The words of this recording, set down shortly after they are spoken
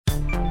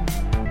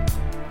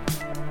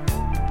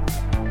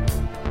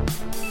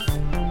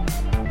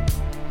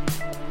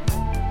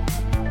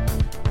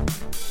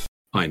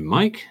I'm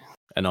Mike.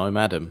 And I'm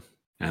Adam.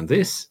 And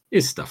this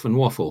is Stuff and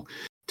Waffle.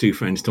 Two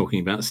friends talking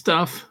about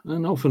stuff,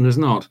 and often as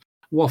not,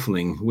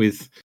 waffling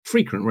with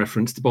frequent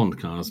reference to Bond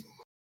cars.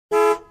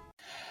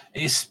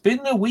 It's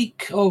been a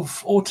week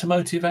of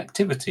automotive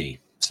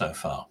activity so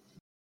far.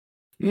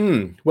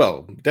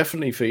 Well,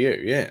 definitely for you,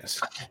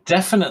 yes.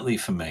 Definitely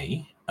for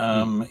me.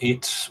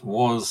 It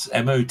was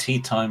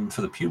MOT time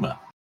for the Puma.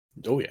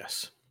 Oh,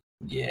 yes.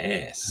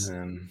 Yes.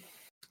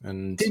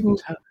 And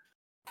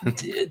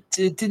it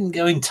didn't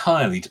go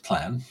entirely to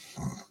plan.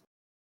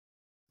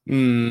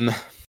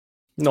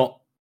 Not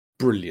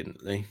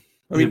brilliantly.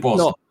 I mean, it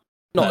wasn't.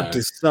 Not a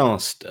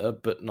disaster,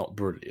 but not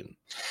brilliant.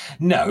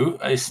 No,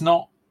 it's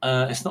not.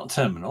 It's not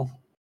terminal,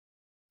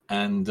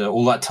 and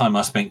all that time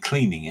I spent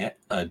cleaning it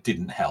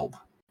didn't help.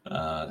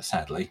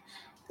 Sadly,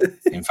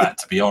 in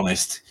fact, to be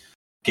honest,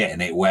 getting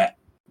it wet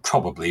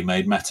probably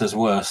made matters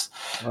worse.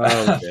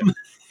 Oh, okay.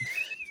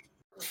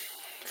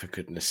 For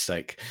goodness'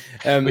 sake,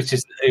 which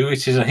is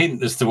a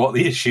hint as to what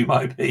the issue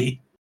might be.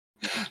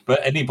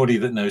 But anybody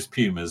that knows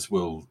Pumas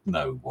will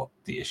know what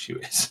the issue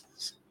is.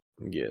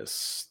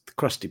 Yes, the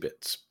crusty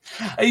bits.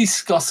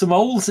 He's got some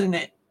holes in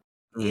it.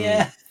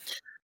 Yeah.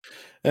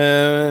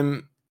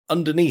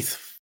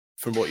 Underneath,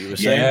 from what you were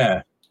saying.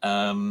 Yeah.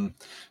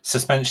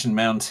 Suspension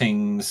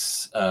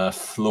mountings,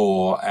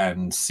 floor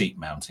and seat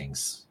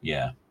mountings.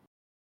 Yeah.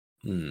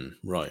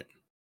 Right.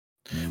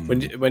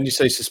 When you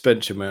say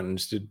suspension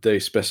mountings, did they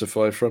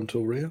specify front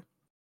or rear?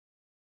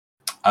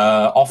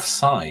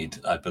 Offside,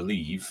 I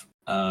believe.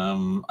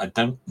 I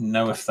don't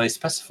know if they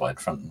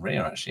specified front and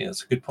rear, actually.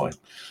 That's a good point.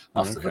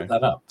 I'll have to look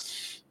that up.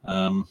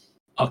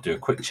 I'll do a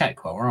quick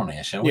check while we're on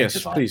here, shall we?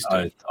 Yes, please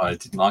do. I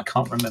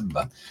can't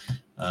remember.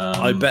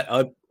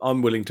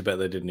 I'm willing to bet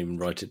they didn't even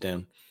write it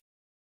down.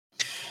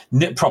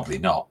 Probably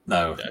not.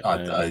 No,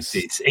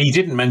 he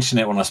didn't mention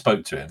it when I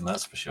spoke to him.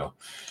 That's for sure.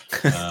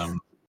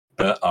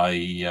 But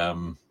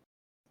I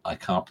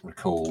can't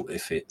recall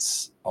if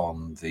it's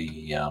on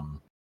the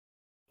on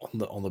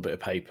the bit of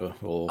paper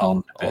or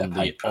on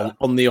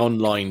the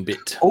online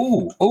bit.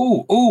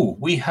 Oh!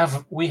 We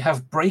have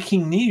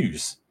breaking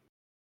news.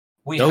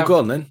 Go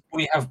on then.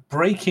 We have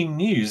breaking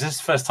news. This is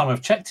the first time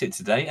I've checked it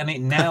today, and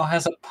it now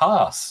has a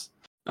pass.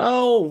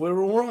 Oh,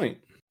 we're all right.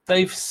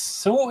 They've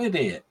sorted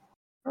it.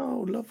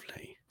 Oh,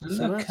 lovely.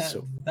 Look at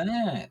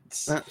that.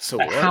 That's all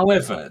right.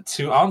 However,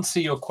 to answer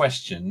your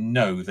question,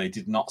 no, they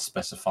did not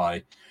specify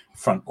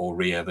front or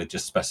rear. They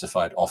just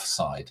specified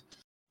offside.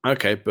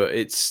 Okay, but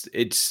it's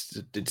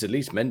at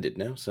least mended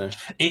now. So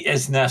it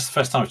is now the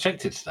first time I've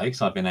checked it today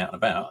because I've been out and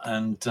about,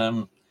 and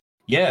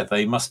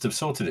they must have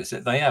sorted it.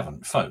 They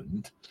haven't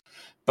phoned.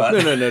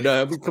 But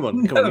no. Come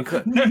on.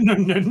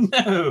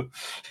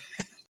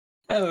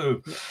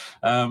 No.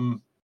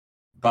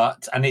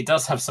 But it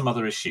does have some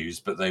other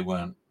issues, but they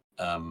weren't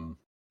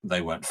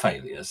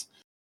failures.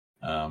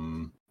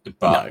 They've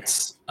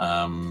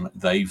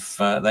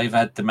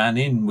had the man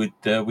in with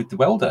the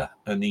welder,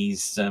 and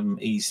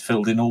he's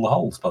filled in all the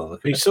holes by the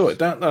look of it. He sorted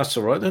that. That's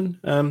all right then.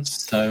 Well,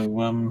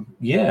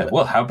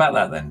 how about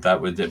that then?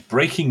 That was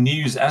breaking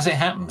news as it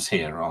happens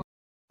here on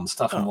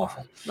Stuff and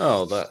Waffle.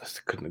 Oh, that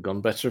couldn't have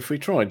gone better if we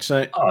tried.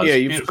 So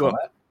you've got.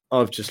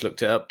 I've just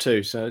looked it up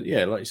too. So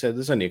yeah, like you said,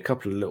 there's only a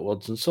couple of little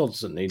odds and sods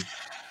that need.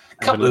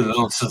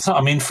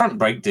 Front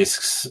brake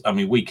discs. I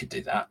mean, we could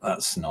do that.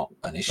 That's not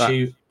an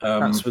issue.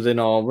 That's within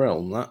our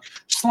realm. That.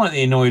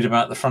 Slightly annoyed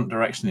about the front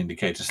direction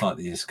indicator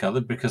slightly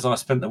discoloured because I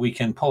spent the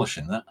weekend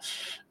polishing that,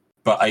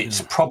 but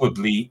it's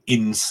probably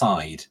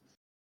inside.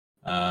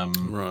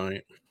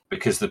 Right.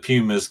 Because the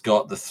Puma's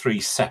got the three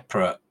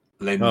separate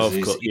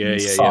lenses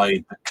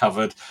inside the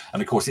covered,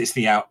 and of course it's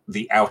the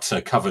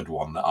outer covered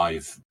one that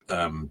I've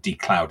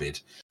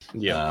declouded.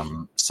 Yeah.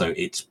 So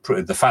it's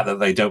the fact that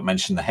they don't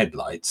mention the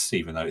headlights,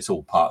 even though it's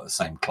all part of the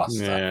same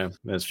cluster. Yeah,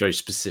 that's very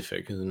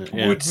specific, isn't it?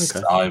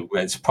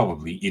 It's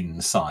probably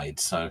inside.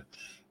 So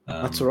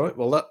that's all right.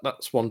 Well,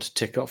 that's one to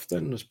tick off.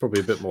 Then there's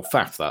probably a bit more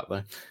faff that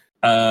though.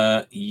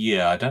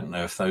 I don't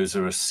know if those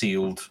are a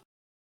sealed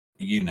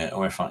unit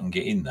or if I can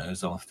get in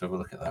those. I'll have to have a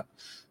look at that.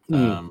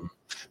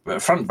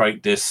 But front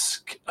brake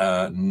disc,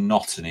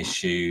 not an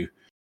issue.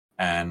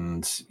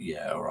 And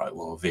all right.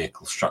 Well,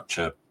 vehicle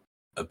structure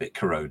a bit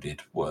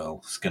corroded.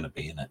 Well, it's going to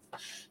be in it.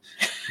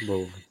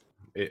 Well,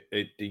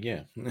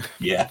 yeah.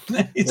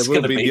 It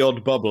will be the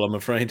odd bubble, I'm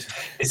afraid.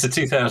 It's a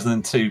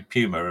 2002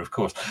 Puma, of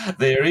course.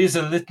 There is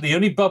the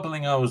only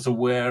bubbling I was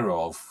aware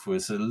of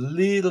was a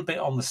little bit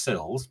on the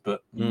sills,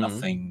 but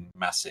nothing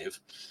massive,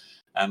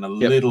 and a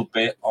little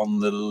bit on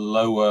the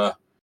lower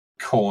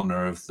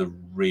corner of the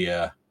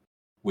rear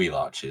wheel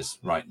arches,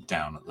 right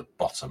down at the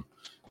bottom.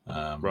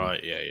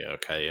 Right,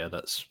 okay,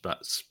 that's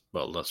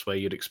where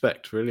you'd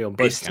expect, really, on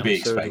both it's to be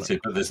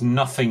expected, but there's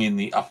nothing in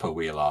the upper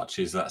wheel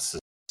arches. That's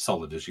as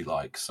solid as you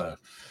like. So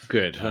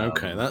good.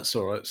 Okay, that's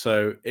all right.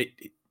 So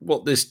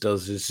what this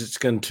does is it's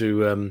going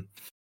to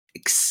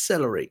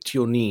accelerate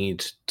your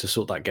need to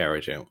sort that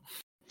garage out.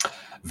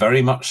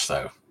 Very much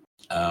so.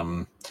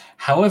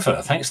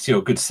 However, thanks to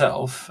your good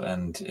self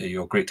and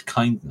your great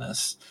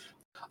kindness,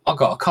 I've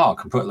got a car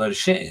I can put a load of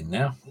shit in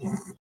now.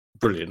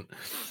 Brilliant.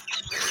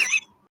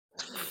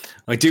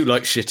 I do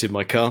like shit in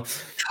my car.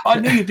 I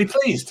knew you'd be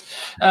pleased.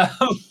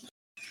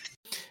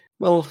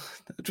 Well,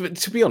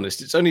 to be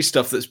honest, it's only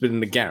stuff that's been in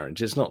the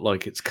garage. It's not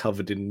like it's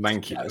covered in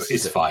mankiness. No,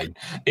 it's fine.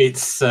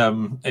 It's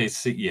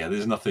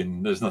there's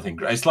nothing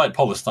great. It's like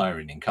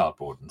polystyrene in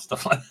cardboard and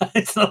stuff like that.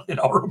 It's nothing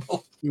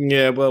horrible.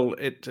 Yeah, well,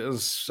 it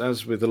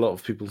as with a lot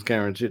of people's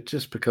garage, it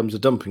just becomes a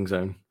dumping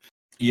zone.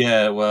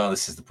 Yeah, well,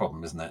 this is the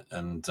problem, isn't it?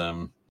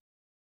 And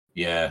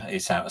yeah,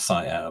 it's out of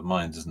sight, out of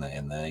mind, isn't it?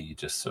 In there, you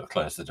just sort of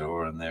close the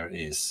door, and there it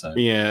is. So.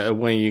 Yeah,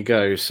 away you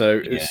go.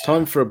 So it's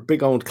time for a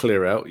big old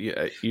clear out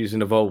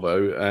using a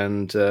Volvo,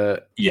 and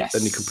yes,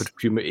 then you can put a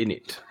Puma in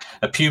it.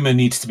 A Puma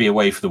needs to be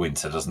away for the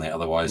winter, doesn't it?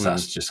 Otherwise,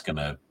 that's just going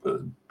to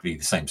be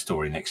the same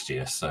story next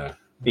year. So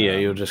yeah,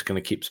 you're just going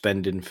to keep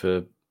spending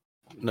for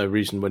no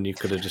reason when you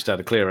could have just had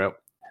a clear out.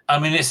 I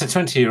mean, it's a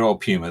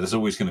 20-year-old Puma. There's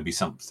always going to be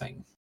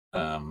something.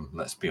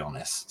 Let's be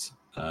honest.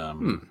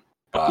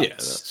 But yeah,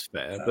 that's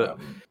fair. But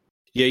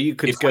yeah, you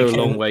could go a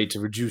long way to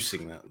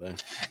reducing that, though.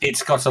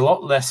 It's got a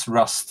lot less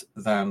rust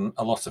than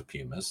a lot of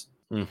Pumas.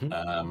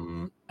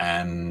 Mm-hmm.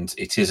 And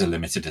it is a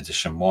limited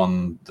edition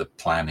one. The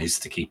plan is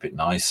to keep it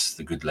nice.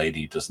 The good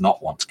lady does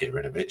not want to get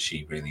rid of it.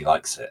 She really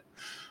likes it.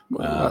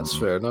 Well, that's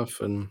fair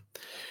enough. And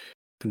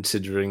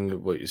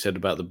considering what you said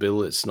about the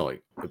bill, it's not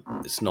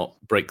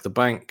break the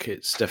bank.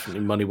 It's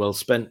definitely money well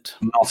spent.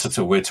 Not at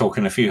all. We're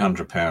talking a few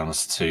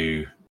 £100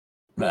 to.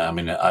 I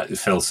mean,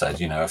 Phil said,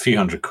 a few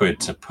 £100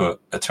 to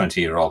put a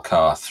 20-year-old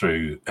car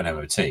through an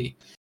MOT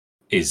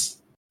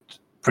is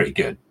pretty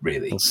good,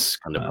 really. That's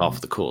kind of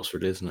half the course,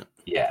 really, isn't it?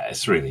 Yeah,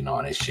 it's really not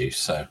an issue.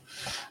 So,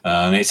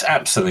 it's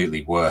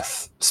absolutely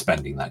worth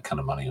spending that kind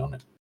of money on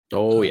it.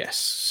 Oh yes.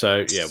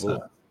 So yeah,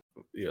 we'll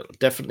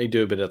definitely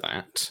do a bit of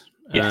that.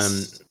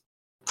 Yes.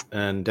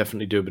 And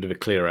definitely do a bit of a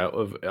clear out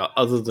of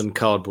other than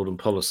cardboard and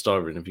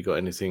polystyrene. Have you got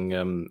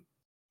anything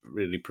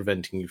really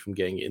preventing you from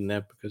getting it in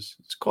there? Because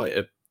it's quite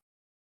a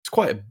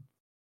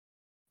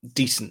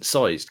decent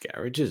sized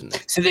garage, isn't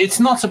it? So it's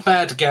not a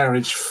bad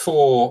garage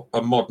for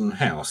a modern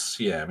house.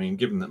 Yeah, I mean,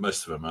 given that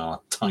most of them are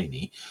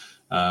tiny,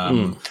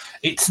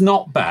 it's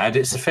not bad.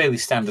 It's a fairly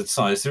standard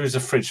size. There is a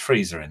fridge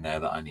freezer in there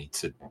that I need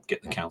to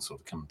get the council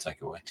to come and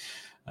take away.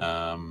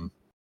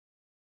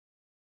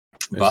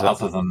 But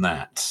other than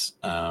that,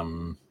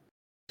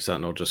 is that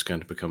not just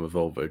going to become a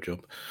Volvo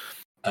job?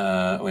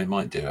 Well, it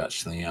might do,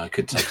 actually. I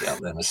could take it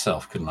out there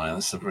myself, couldn't I?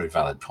 That's a very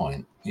valid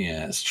point.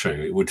 Yeah, it's true.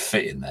 It would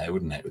fit in there,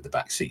 wouldn't it, with the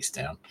back seats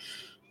down?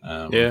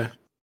 Yeah,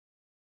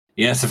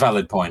 it's a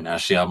valid point,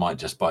 actually. I might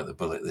just bite the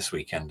bullet this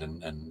weekend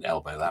and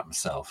elbow that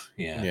myself.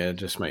 Yeah,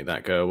 just make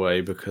that go away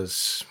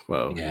because,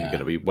 well, you're going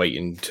to be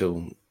waiting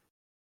till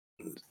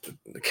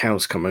the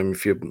cows come home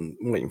if you're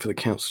waiting for the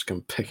council to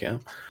come pick it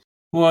up.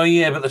 Well,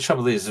 yeah, but the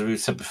trouble is, as we've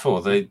said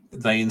before, they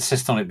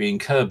insist on it being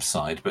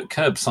curbside, but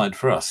curbside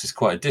for us is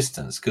quite a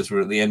distance because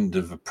we're at the end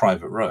of a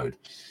private road.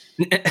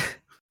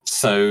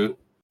 So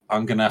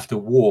I'm going to have to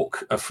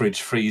walk a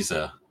fridge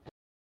freezer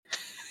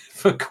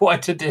for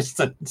quite a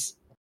distance.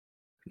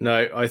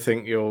 No, I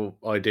think your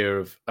idea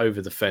of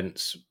over the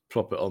fence,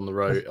 plop it on the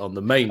road, on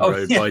the main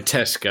road by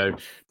Tesco,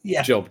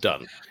 job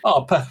done.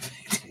 Oh,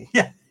 perfect.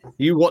 Yeah.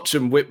 You watch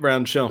them whip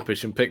round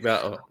Sharpish and pick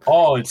that up.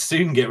 Oh, I'd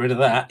soon get rid of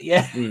that.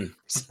 Yeah,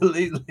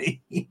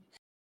 absolutely.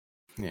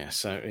 Yeah,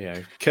 so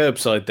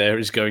curbside there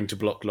is going to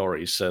block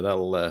lorries, so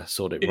that'll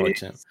sort it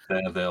right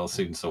out. They'll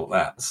soon sort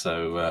that.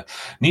 So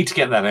need to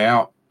get that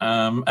out,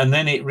 and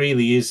then it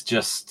really is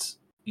just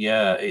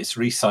it's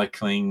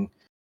recycling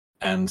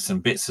and some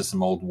bits of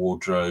some old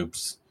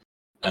wardrobes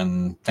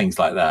and things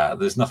like that.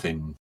 There's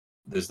nothing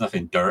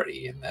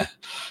dirty in there.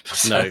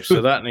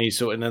 So that needs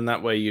sorting, and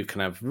that way you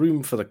can have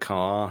room for the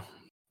car.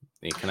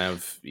 You can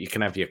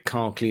have your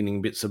car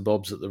cleaning bits and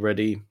bobs at the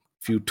ready, a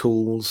few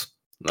tools.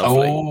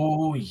 Lovely.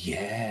 Oh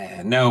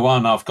yeah, no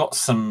one. I've got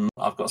some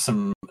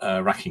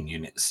racking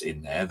units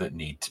in there that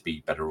need to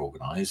be better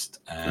organised,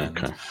 and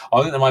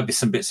I think there might be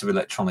some bits of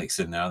electronics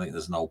in there. I think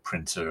there's an old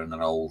printer and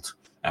an old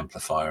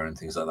amplifier and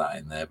things like that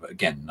in there, but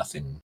again,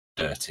 nothing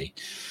dirty.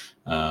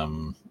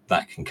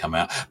 That can come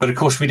out, but of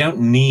course we don't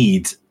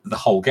need the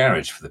whole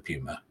garage for the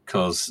Puma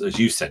because, as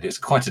you said, it's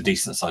quite a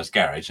decent sized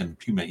garage and the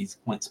Puma is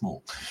quite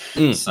small.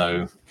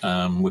 So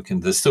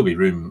there's still be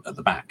room at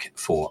the back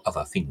for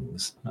other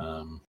things.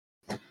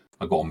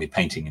 I've got all my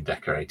painting and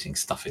decorating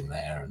stuff in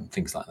there and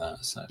things like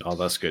that. So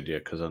that's good,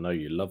 because I know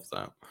you love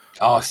that.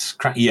 Oh, it's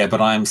but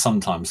I am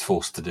sometimes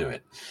forced to do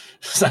it.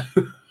 So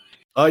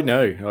I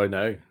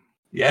know.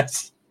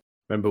 Yes.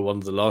 Remember one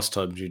of the last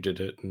times you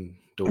did it, and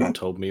Dawn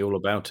told me all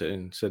about it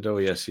and said, "Oh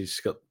yes, he's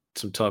got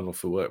some time off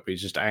for work, but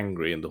he's just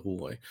angry in the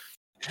hallway."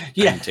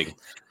 Yeah, painting.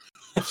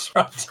 That's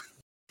right.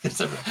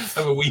 It's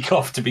a week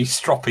off to be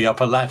stroppy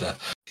up a ladder.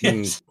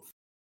 Yes.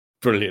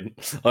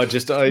 Brilliant. I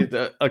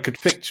could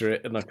picture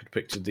it, and I could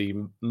picture the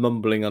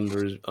mumbling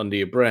under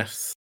your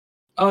breath.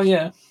 Oh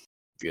yeah.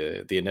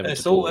 The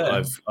inevitable.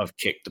 I've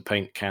kicked the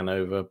paint can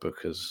over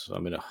because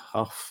I'm in a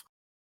huff.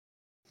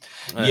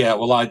 Yeah,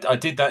 well, I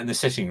did that in the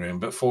sitting room,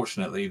 but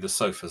fortunately the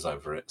sofa's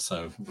over it,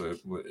 so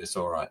it's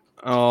all right.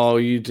 Oh,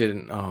 you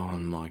didn't. Oh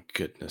my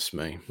goodness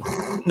me!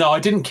 No, I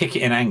didn't kick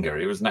it in anger.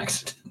 It was an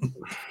accident.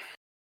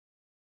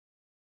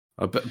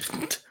 I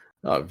bet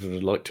I would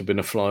have liked to have been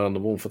a fly on the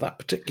wall for that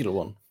particular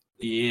one.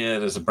 Yeah,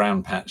 there's a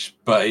brown patch,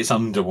 but it's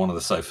under one of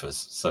the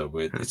sofas, so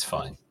it's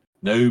fine.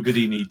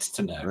 Nobody needs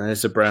to know.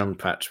 There's a brown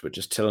patch. We're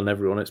just telling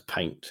everyone it's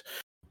paint.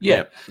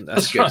 Yeah,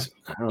 that's good.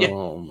 right.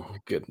 Oh my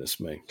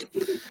goodness me!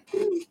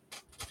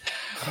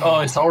 Oh,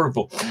 it's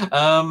horrible.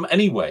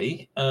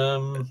 Anyway,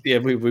 yeah,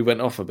 we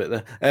went off a bit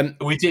there.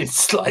 We did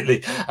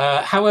slightly.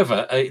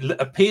 However, it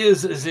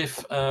appears as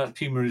if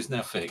Puma is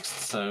now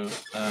fixed. So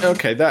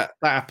okay, that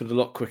happened a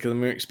lot quicker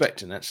than we were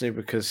expecting, actually,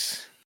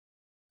 because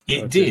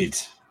it did.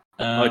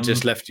 I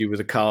just left you with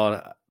a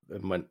car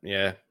and went,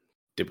 yeah,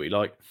 did what you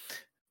like.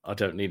 I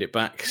don't need it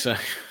back, so.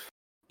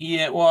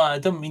 Yeah, well, I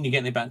don't mean you're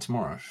getting it back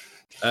tomorrow.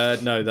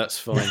 No, that's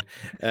fine.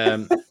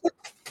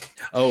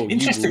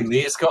 Interestingly,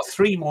 it's got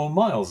 3 more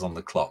miles on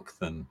the clock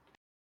than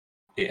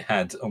it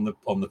had on the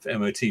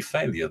MOT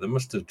failure. They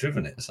must have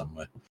driven it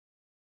somewhere.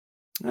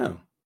 Oh,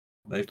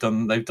 they've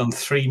done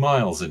 3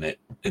 miles in it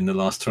in the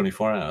last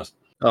 24 hours.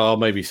 Oh,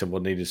 maybe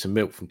someone needed some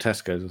milk from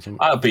Tesco's or something.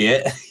 That'll be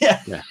it.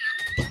 Yeah.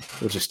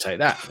 We'll just take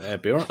that.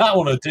 That'd be all right. That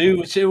one will do.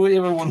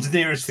 Whichever one's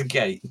nearest the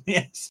gate.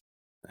 Yes.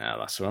 Ah,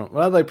 that's all right.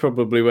 Well, they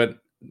probably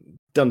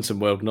done some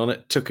welding on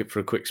it, took it for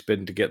a quick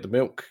spin to get the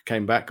milk,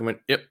 came back and went,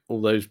 yep,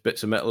 all those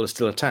bits of metal are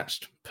still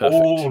attached. Perfect.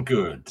 All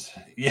good.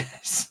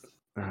 Yes.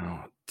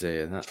 Oh,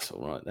 dear. That's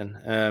all right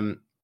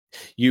then.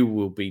 You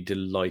will be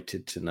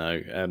delighted to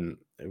know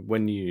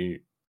when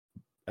you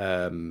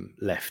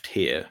left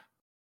here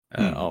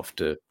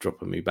after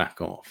dropping me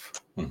back off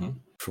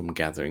from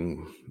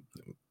gathering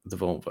the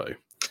Volvo.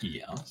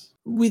 Yes.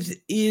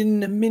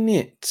 Within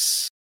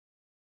minutes,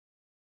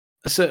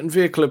 a certain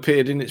vehicle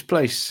appeared in its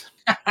place.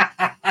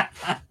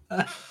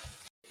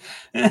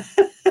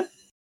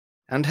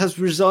 And has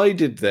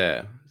resided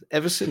there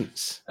ever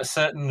since. A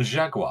certain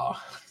Jaguar.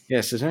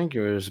 Yes, a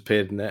Jaguar has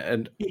appeared in there,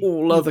 and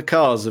all other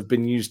cars have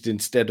been used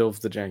instead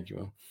of the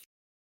Jaguar.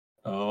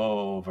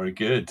 Oh, very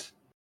good.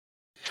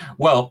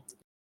 Well,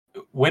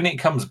 when it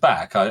comes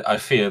back, I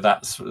feel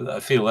that's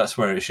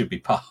where it should be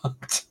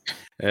parked.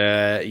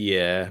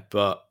 Yeah,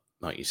 but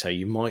like you say,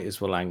 you might as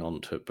well hang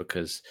on to it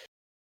because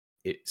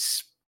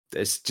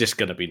there's just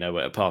going to be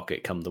nowhere to park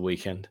it come the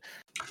weekend.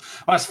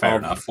 Well, that's fair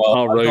enough. Well,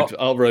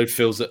 our road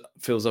fills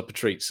up a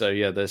treat, so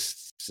yeah,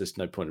 there's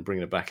no point in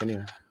bringing it back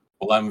anyway.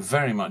 Well, I'm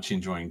very much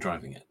enjoying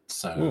driving it,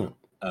 so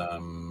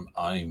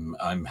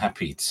I'm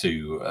happy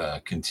to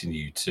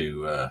continue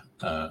to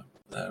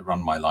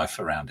run my life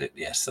around it.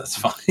 Yes, that's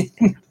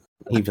fine.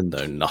 Even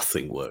though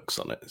nothing works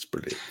on it, it's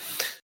brilliant.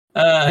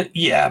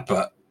 Yeah,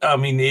 but I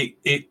mean,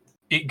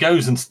 it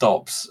goes and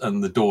stops,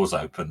 and the doors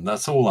open.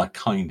 That's all I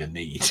kind of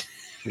need.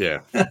 Yeah,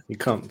 you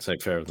can't say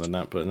fairer than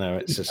that. But no,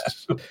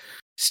 it's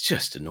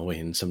just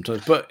annoying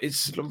sometimes. But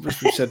it's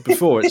as we said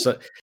before. It's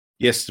like,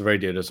 yes, the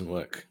radio doesn't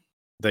work.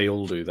 They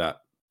all do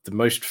that. The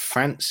most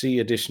fancy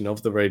edition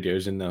of the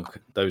radios in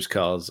those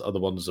cars are the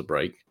ones that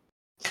break.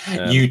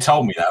 You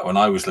told me that when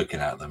I was looking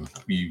at them.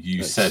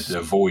 You said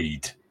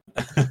avoid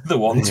the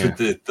ones with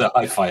the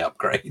hi-fi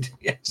upgrade.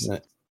 Yes.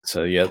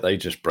 So yeah, they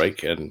just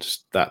break, and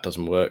that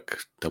doesn't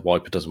work. The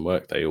wiper doesn't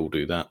work. They all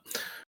do that.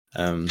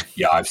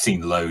 Yeah, I've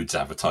seen loads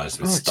advertised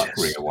with stuck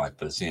rear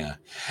wipers. Yeah,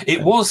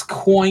 it was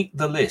quite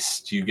the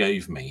list you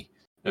gave me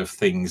of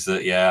things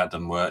that it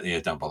doesn't work.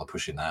 Yeah, don't bother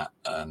pushing that,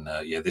 and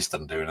this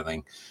doesn't do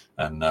anything.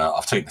 And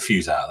I've taken the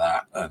fuse out of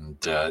that,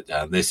 and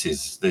this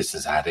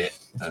has had it,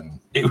 and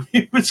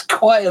it was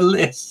quite a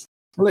list.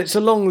 Well, it's a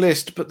long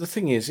list, but the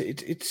thing is,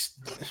 it's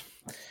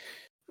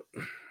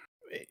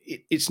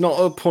not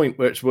a point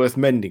where it's worth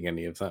mending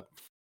any of that.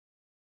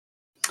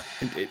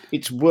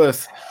 It's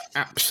worth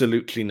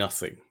absolutely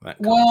nothing.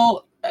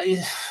 Well,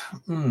 I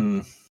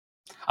mean,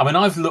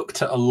 I've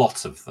looked at a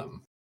lot of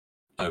them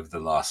over the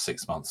last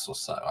 6 months or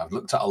so. I've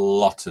looked at a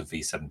lot of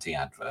V70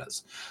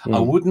 adverts. I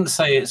wouldn't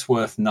say it's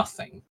worth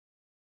nothing.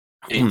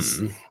 It's,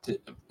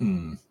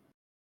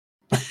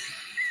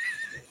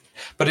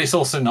 but it's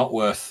also not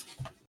worth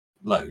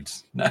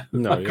loads. No,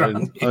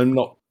 I'm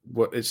not.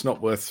 It's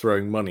not worth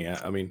throwing money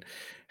at. I mean,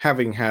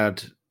 having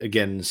had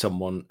again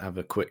someone have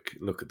a quick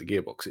look at the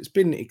gearbox, it's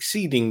been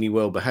exceedingly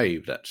well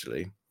behaved.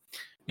 Actually,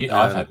 yeah,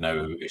 I've had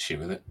no issue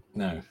with it.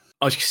 No,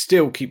 I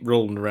still keep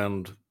rolling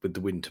around with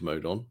the winter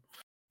mode on,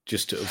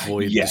 just to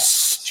avoid the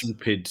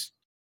stupid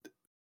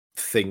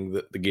thing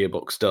that the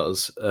gearbox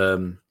does.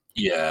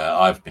 Yeah,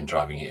 I've been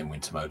driving it in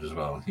winter mode as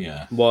well.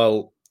 Yeah,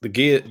 while the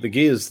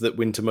gears that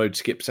winter mode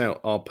skips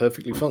out are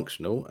perfectly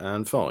functional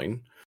and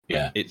fine.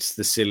 Yeah, it's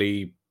the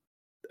silly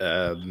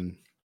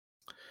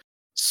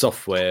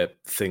software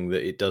thing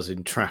that it does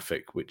in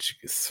traffic, which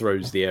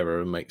throws the error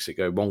and makes it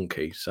go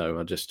wonky. So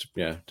I just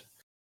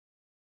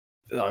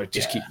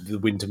keep the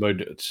winter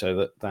mode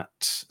so that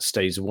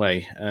stays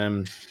away.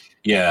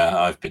 Yeah,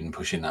 I've been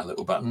pushing that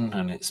little button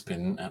and it's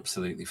been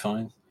absolutely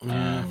fine.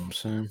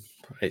 So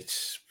it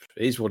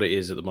is what it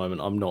is at the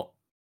moment. I'm not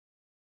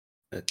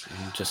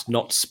just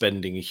not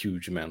spending a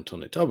huge amount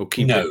on it. I will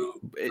keep No,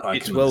 it. I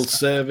It's can well understand.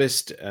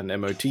 serviced and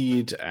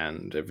MOT'd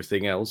and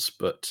everything else,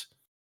 but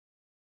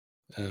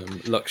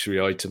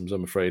luxury items,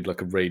 I'm afraid,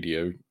 like a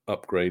radio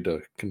upgrade, I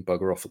can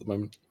bugger off at the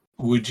moment.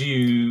 Would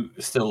you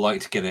still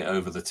like to get it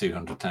over the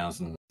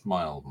 200,000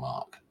 mile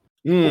mark?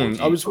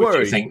 I was Or do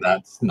worried. you think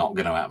that's not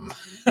going to happen?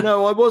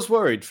 No, I was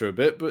worried for a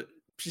bit, but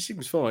she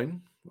seems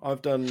fine.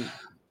 I've done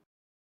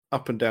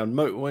up and down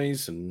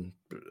motorways and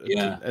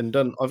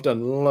I've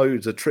done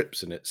loads of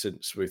trips in it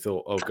since we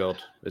thought, oh god,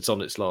 it's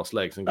on its last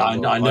legs. And I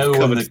know I've when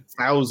covered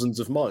thousands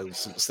of miles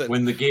since then.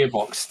 When the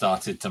gearbox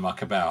started to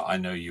muck about, I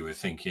know you were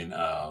thinking,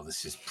 "Oh,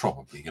 this is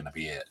probably going to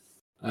be it."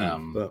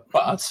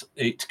 But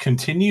it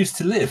continues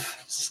to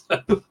live, so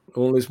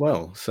all is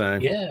well. So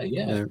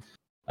yeah.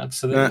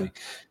 Absolutely.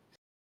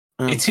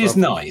 It is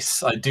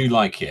nice. I do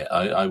like it.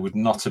 I would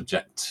not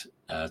object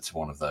to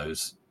one of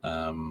those.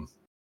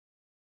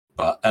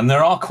 And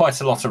there are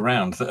quite a lot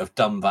around that have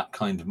done that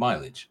kind of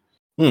mileage,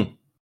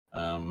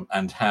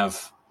 and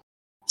have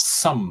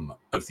some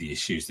of the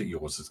issues that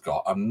yours has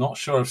got. I'm not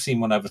sure I've seen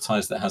one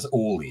advertised that has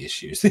all the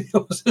issues that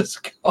yours has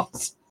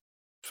got.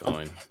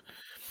 Fine.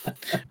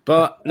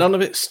 But none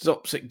of it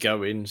stops it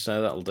going,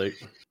 so that'll do.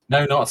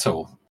 No, not at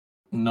all.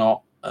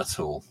 Not at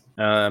all.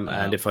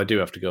 And if I do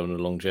have to go on a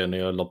long journey,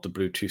 I lob the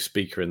Bluetooth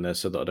speaker in there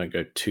so that I don't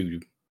go too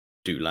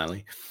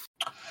doolally.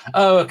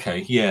 Oh,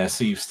 okay. Yeah,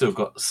 so you've still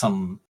got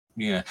some...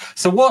 Yeah.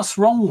 So what's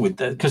wrong with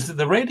that? Because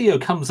the radio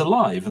comes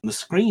alive and the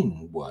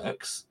screen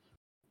works.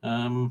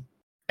 FM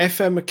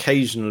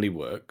occasionally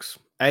works.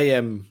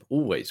 AM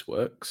always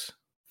works.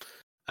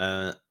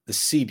 The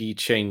CD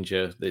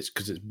changer,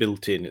 because it's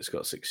built in, it's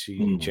got a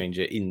CD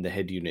changer in the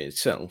head unit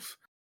itself.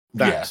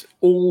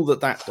 All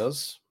that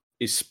does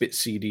is spit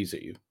CDs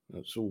at you.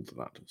 That's all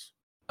that does.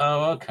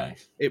 Oh, okay.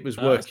 It was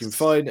working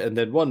fine, and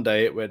then one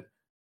day it went.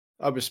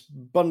 I was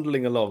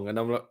bundling along, and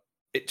I'm like,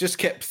 it just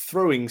kept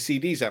throwing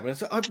CDs at me. I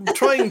said, I'm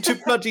trying to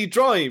bloody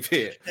drive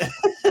here.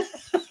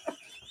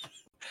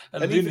 A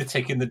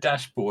lunatic in the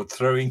dashboard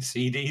throwing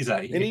CDs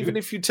at you. And even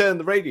if you turn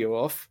the radio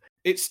off,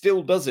 it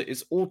still does it.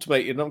 It's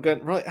automated. And I'm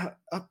going, right,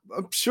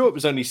 I'm sure it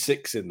was only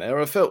 6 in there.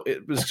 I felt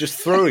it was just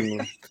throwing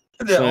them.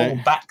 The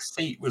whole back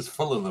seat was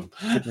full of them.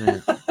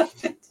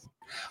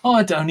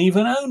 I don't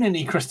even own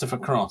any Christopher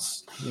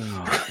Cross.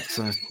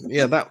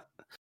 That.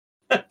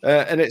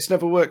 And it's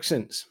never worked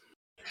since.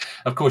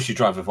 Of course, you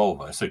drive a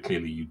Volvo, so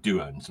clearly you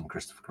do own some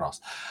Christopher Cross.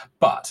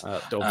 But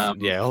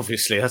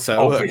obviously that's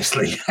how it works.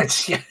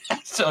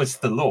 So it's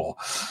the law.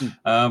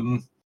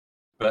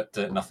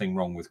 But nothing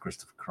wrong with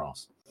Christopher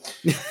Cross.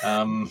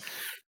 I'd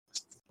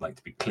like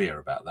to be clear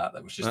about that.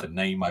 That was just a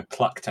name I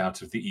plucked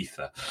out of the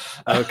ether.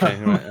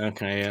 Okay, right,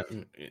 okay. Yeah.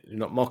 You're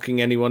not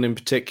mocking anyone in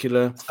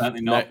particular.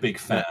 Certainly not a big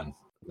fan.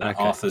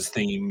 Arthur's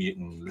theme, you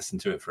can listen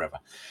to it forever.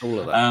 All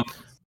of that.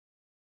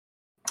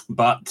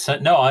 But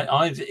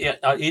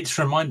it's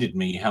reminded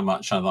me how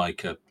much I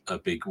like a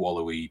big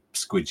wallowy,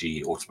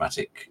 squidgy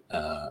automatic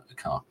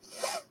car.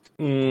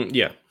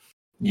 Yeah,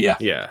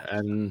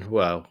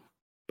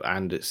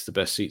 and it's the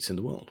best seats in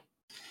the world.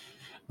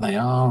 They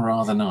are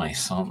rather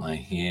nice, aren't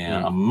they?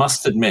 Yeah, I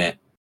must admit,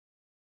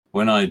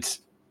 when I'd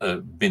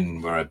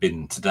been where I've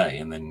been today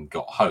and then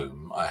got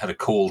home, I had a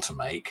call to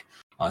make.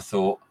 I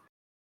thought,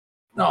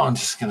 no, I'm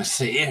just going to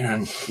sit here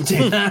and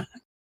do that.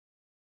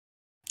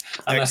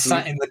 And I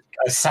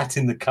sat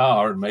in the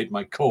car and made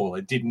my call.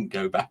 I didn't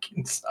go back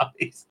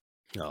inside.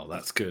 Oh,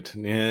 that's good.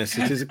 Yes,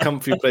 it is a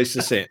comfy place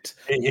to sit.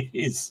 It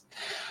is.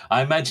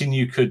 I imagine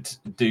you could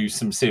do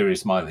some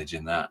serious mileage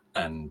in that,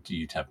 and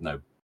you'd have no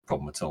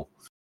problem at all.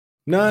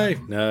 No,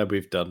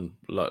 we've done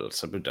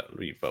lots.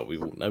 We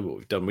all know what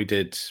we've done. We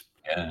did.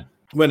 Yeah.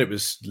 When it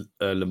was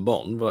Le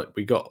Mans,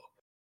 we got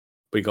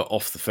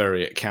off the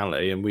ferry at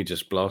Calais and we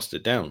just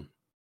blasted down.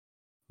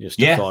 Just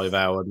a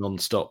 5-hour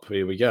non-stop.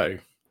 Here we go.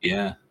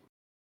 Yeah.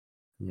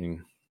 I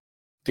mean,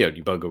 the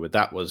only bugger with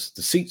that was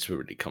the seats were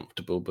really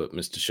comfortable, but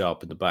Mr.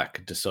 Sharp in the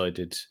back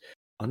decided,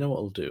 I know what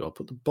I'll do. I'll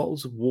put the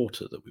bottles of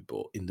water that we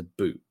bought in the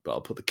boot, but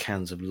I'll put the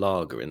cans of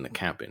lager in the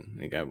cabin.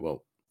 And you go,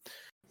 well,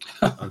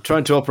 I'm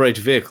trying to operate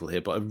a vehicle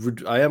here, but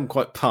I am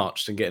quite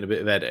parched and getting a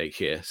bit of headache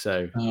here.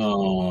 So,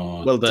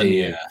 well done,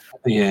 dear.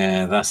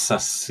 Yeah,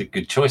 that's a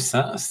good choice.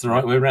 That's the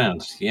right way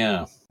around.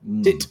 Yeah.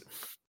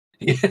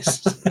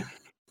 Yes.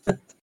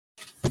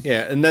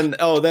 Yeah, and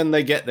then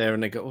they get there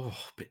and they go, a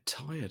bit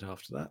tired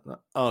after that.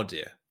 Oh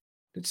dear.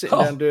 Did sitting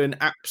down doing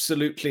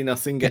absolutely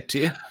nothing get to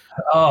you?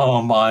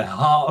 Oh, my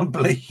heart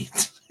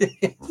bleeds.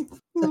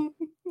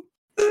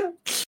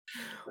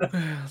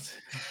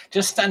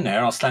 Just stand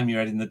there. I'll slam your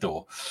head in the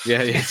door.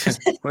 Yeah.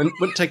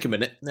 Won't take a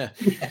minute. Yeah.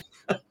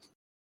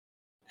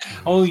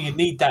 Oh, you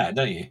need that,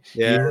 don't you?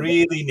 Yeah. You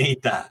really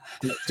need that.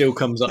 It still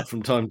comes up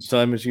from time to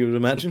time, as you would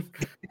imagine.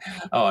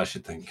 Oh, I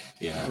should think.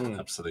 Yeah,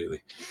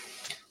 absolutely.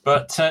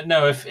 But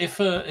no, if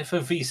a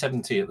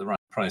V70 at the right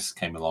price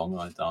came along,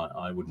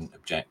 I wouldn't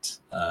object.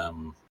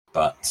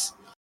 But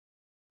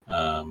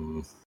I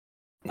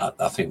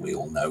think we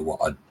all know what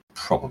I'd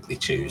probably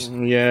choose.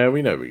 Yeah,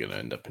 we know we're going to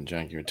end up in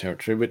Jaguar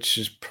territory, which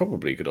is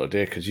probably a good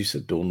idea because you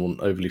said Dawn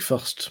wasn't overly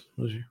fussed,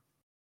 was you?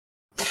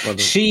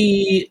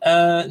 She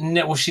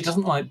well, she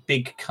doesn't like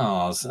big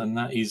cars, and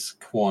that is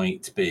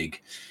quite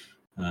big.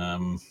 I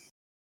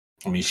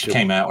mean, she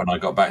came out when I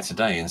got back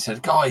today and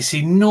said, "God, it's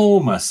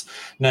enormous."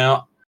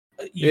 Now,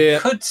 you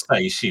could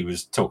say she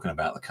was talking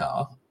about the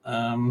car.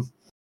 I'm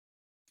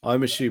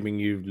assuming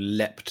you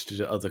leapt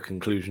to other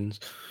conclusions.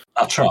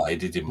 I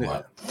tried; it didn't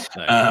work.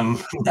 No.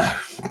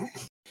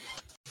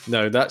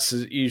 No, that's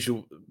the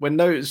usual. When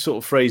those sort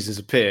of phrases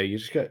appear, you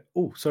just go,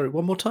 "Oh, sorry,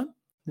 one more time."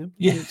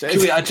 Yeah,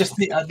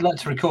 I'd like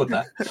to record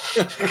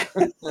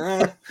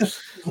that.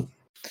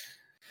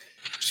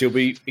 She'll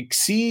be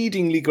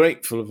exceedingly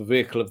grateful of a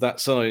vehicle of that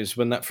size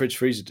when that fridge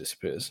freezer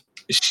disappears.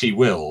 She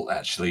will,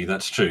 actually.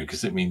 That's true,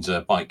 because it means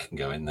a bike can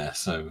go in there.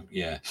 So,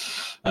 yeah.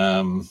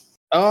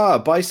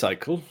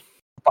 Bicycle.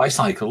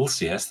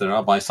 Bicycles, yes. There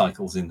are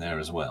bicycles in there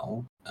as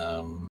well.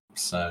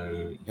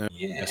 So, yeah.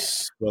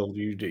 Yes. Well,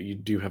 you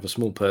do have a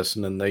small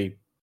person, and they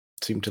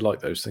seem to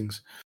like those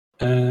things.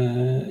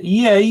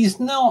 Yeah, he's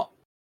not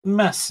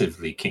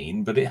massively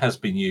keen, but it has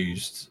been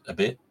used a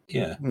bit.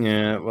 Yeah.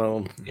 Yeah.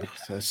 Well,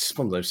 it's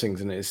one of those things,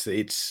 and it's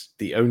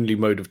the only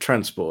mode of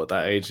transport at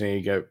that age, and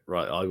you go,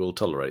 right, I will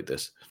tolerate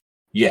this.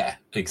 Yeah,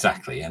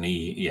 exactly. And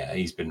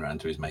he's been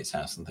round to his mate's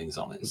house and things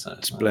on it. So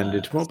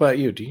splendid. What about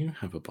you? Do you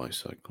have a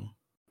bicycle?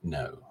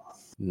 No.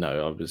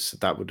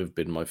 That would have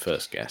been my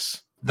first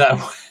guess.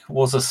 That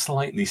was a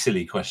slightly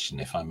silly question,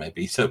 if I may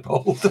be so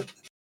bold.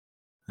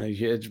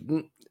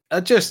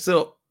 I just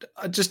thought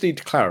I just need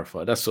to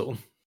clarify. That's all.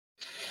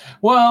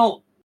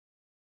 Well,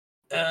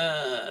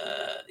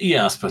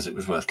 yeah, I suppose it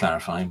was worth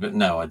clarifying, but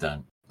no, I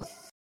don't.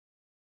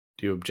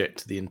 Do you object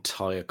to the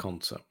entire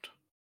concept?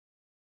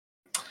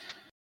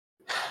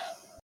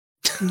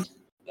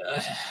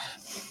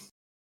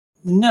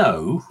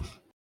 No,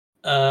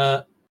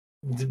 but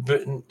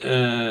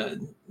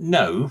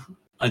no,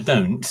 I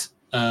don't.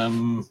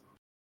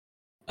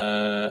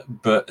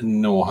 But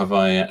nor have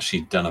I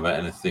actually done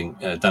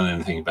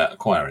anything about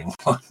acquiring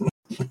one.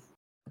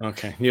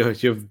 Okay,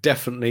 you're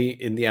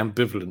definitely in the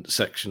ambivalent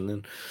section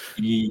then.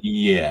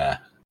 Yeah,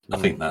 I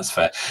think that's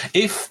fair.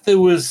 If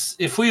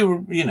we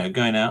were,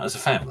 going out as a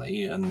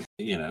family and,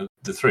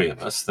 the three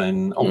of us,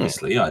 then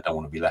obviously I don't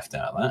want to be left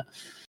out of that.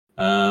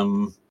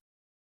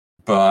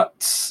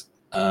 But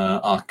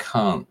I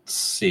can't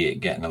see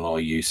it getting a lot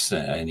of use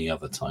at any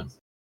other time.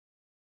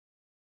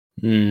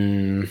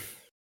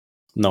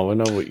 No, I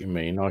know what you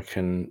mean. I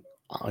can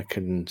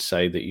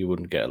say that you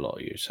wouldn't get a lot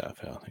of use out of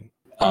it, I think.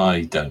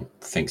 I don't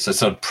think so.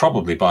 So I'd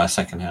probably buy a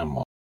second-hand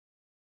one.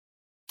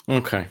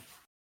 Okay.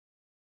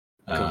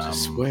 God,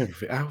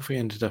 how have we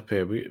ended up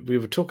here? We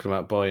were talking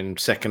about buying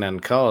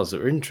second-hand cars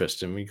that were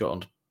interesting. We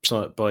got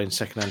on buying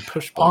second-hand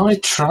push bikes. I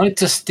tried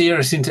to steer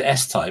us into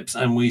S-types,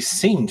 and we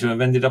seem to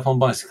have ended up on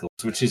bicycles,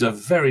 which is a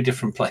very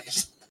different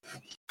place.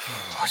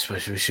 I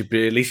suppose we should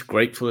be at least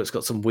grateful it's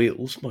got some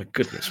wheels. My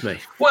goodness me.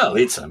 Well,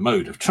 it's a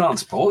mode of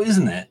transport,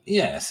 isn't it?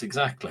 Yes,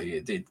 exactly.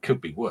 It could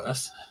be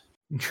worse.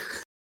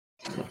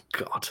 Oh,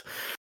 God.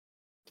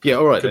 Yeah,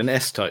 all right, then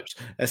S-types.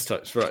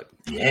 S-types, right.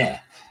 Yeah.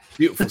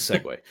 Beautiful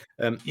segue.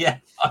 Yeah,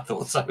 I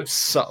thought so.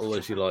 Subtle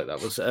as you like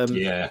that was.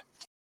 Yeah.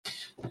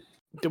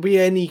 Are we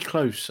any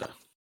closer?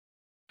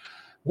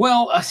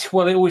 Well, it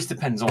always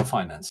depends on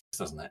finances,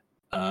 doesn't it?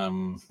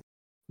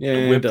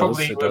 Yeah, we're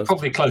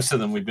probably closer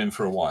than we've been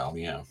for a while.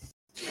 Yeah.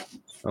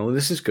 Oh, well,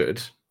 this is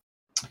good.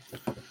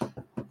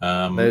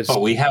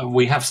 But we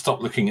have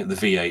stopped looking at the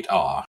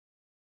V8R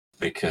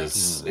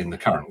because in the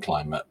current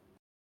climate.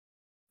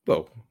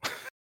 Well,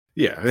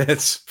 yeah,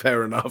 that's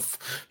fair enough.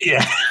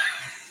 Yeah.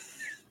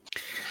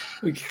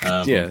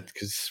 Yeah,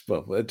 because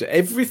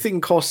everything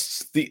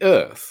costs the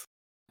earth.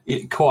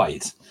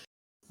 Quite.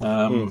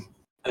 And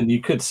you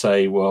could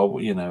say, well,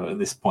 at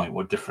this point,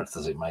 what difference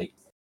does it make?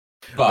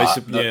 But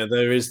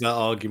there is that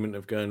argument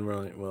of going,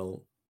 right,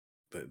 well,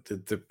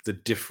 the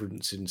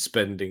difference in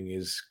spending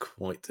is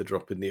quite the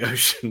drop in the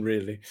ocean,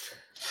 really.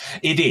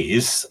 It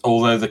is,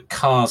 although the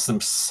cars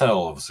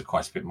themselves are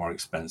quite a bit more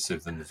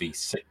expensive than the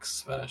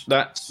V6 version.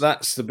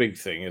 That's the big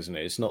thing, isn't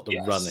it? It's not the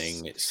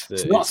running. It's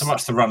not so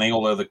much the running,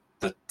 although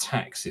the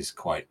tax is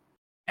quite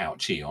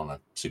ouchy on a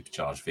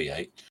supercharged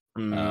V8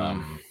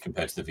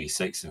 compared to the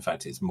V6. In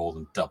fact, it's more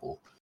than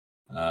double.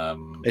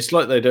 It's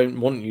like they don't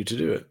want you to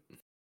do it.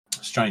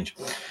 Strange.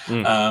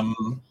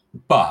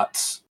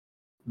 But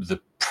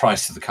the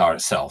price of the car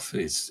itself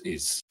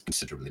is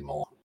considerably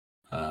more.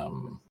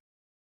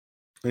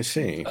 I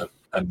see.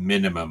 A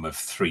minimum of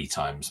 3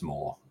 times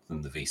more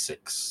than the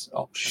V6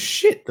 option.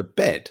 Shit, the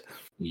bed.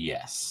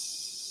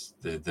 Yes.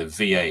 The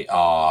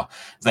V8R,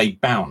 they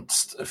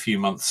bounced a few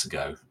months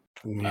ago.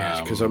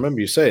 Yes, because I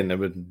remember you saying they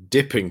were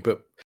dipping,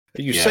 but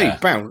you say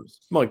bounce.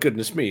 My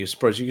goodness me, you're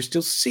surprised you can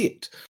still see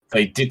it.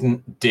 They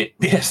didn't dip.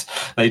 Yes,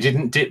 they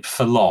didn't dip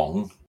for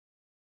long.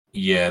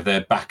 Yeah,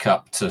 they're back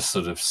up to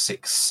sort of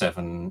 6,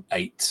 7,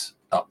 8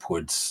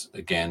 upwards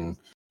again.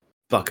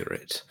 Bugger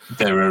it.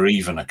 There are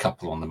even a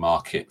couple on the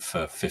market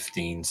for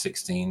 15,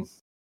 16.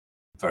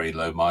 Very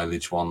low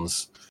mileage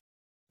ones.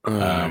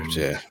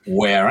 Dear.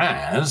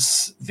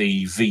 Whereas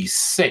the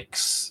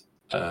V6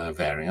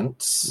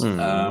 variants,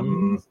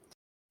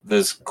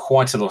 there's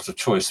quite a lot of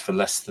choice for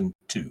less than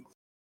 2.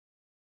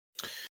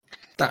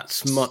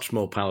 That's much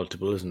more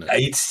palatable, isn't it?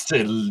 It's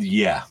still,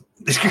 yeah.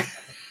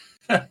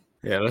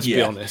 Yeah, let's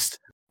be honest.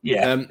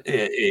 Yeah,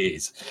 it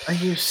is. Are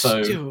you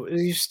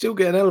still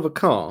get a hell of a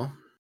car?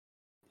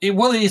 It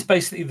is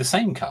basically the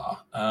same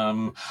car,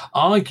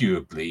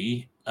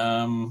 arguably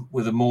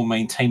with a more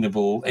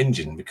maintainable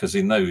engine, because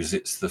in those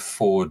it's the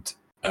Ford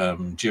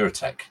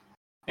Duratec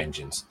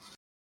engines,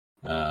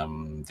 the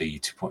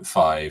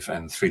 2.5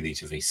 and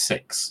 3-litre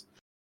V6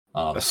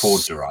 are the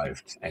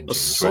Ford-derived engines. A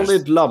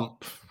solid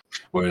lump.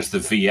 Whereas the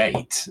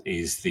V8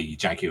 is the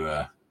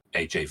Jaguar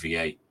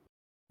AJ-V8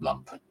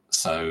 lump.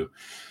 So...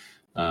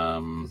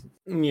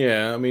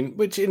 yeah, I mean,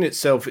 which in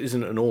itself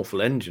isn't an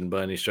awful engine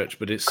by any stretch,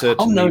 but it's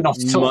certainly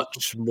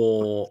much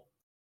more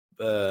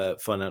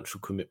financial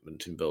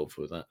commitment involved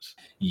with that.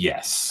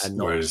 Yes, and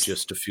not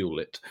just to fuel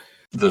it.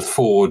 The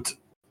Ford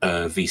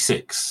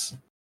V6,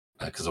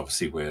 because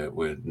obviously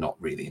we're not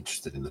really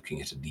interested in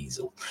looking at a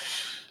diesel.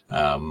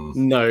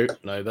 No,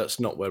 that's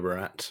not where we're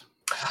at.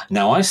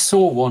 Now, I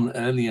saw one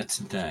earlier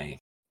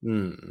today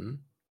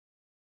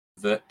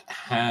that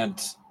had.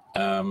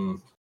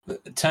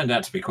 It turned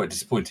out to be quite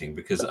disappointing,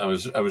 because I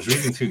was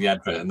reading through the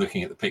advert and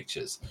looking at the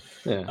pictures.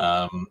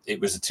 Yeah. It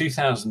was a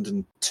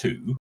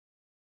 2002,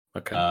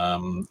 okay.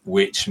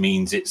 Which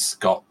means it's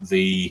got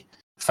the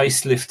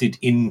facelifted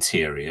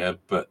interior,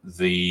 but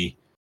the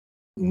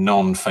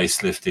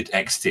non-facelifted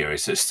exterior.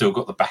 So it's still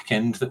got the back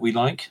end that we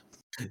like.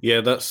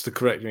 Yeah, that's the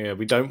correct. Yeah,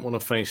 we don't want a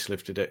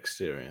facelifted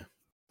exterior.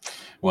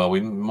 Well,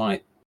 we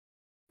might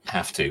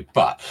have to,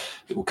 but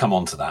we'll come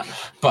on to that.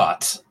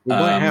 But we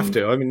might have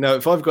to. I mean, no,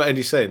 if I've got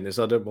any say in this,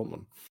 I don't want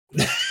one.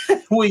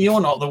 Well,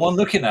 you're not the one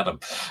looking at them.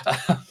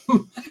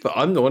 But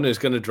I'm the one who's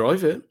going to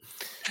drive it.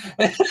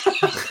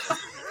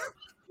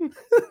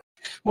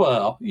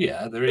 Well,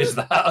 yeah, there is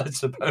that, I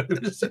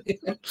suppose.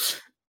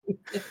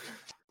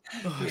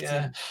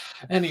 Yeah.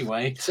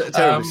 Anyway.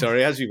 Terribly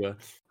sorry, as you were.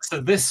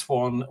 So this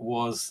one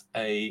was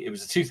a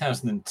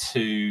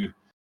 2002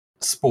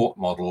 sport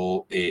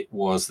model. It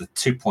was the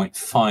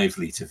 2.5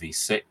 litre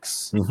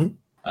V6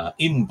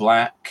 in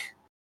black,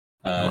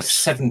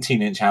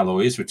 17-inch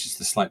alloys, which is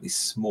the slightly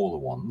smaller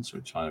ones,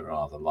 which I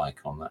rather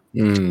like on that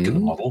particular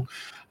model.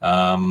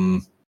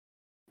 All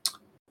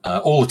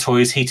the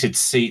toys, heated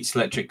seats,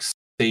 electric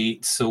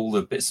seats, all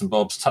the bits and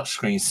bobs,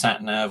 touchscreen,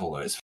 sat nav, although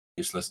it's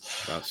useless.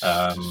 That's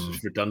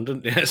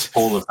redundant, yes.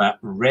 All of that.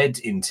 Red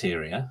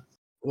interior.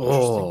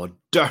 Oh,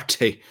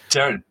 dirty.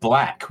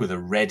 Black with a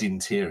red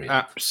interior.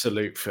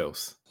 Absolute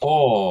filth.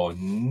 Oh,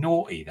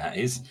 naughty that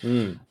is.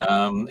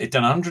 It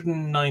done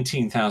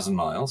 119,000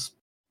 miles.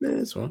 Yeah,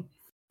 that's all right.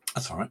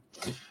 That's all right.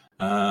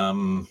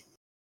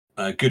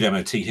 Good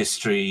MOT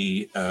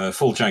history,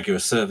 full Jaguar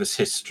service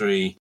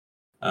history,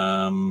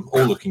 all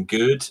looking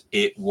good.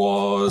 It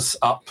was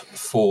up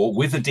for,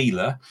 with a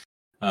dealer,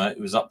 it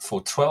was up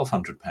for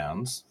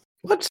 £1,200.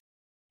 What?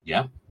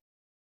 Yeah.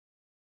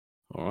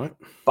 All right.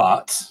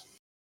 But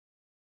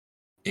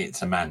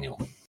it's a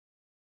manual.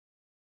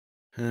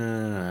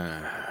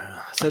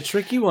 It's a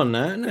tricky one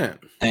now, isn't it?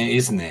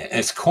 Isn't it?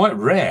 It's quite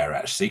rare,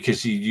 actually,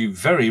 because you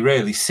very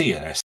rarely see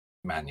an S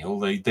manual.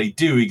 They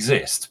do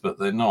exist, but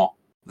they're not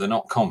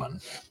common.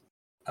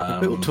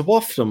 A bit to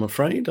waft, I'm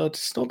afraid.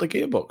 It's not the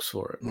gearbox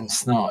for it.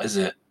 It's not, is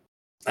it?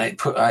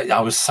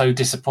 I was so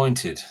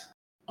disappointed.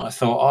 I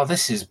thought,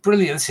 this is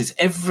brilliant. This is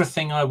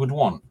everything I would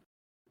want.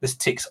 This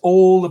ticks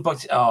all the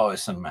boxes. Oh,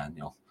 it's a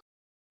manual.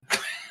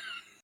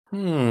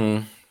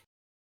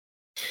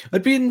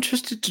 I'd be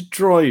interested to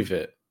drive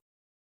it.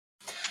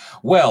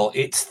 Well,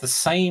 it's the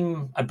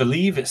same. I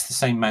believe it's the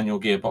same manual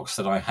gearbox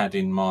that I had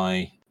in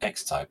my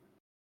X-Type.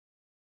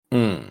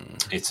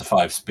 It's a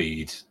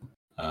 5-speed.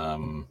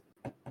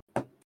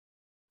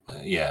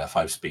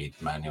 5-speed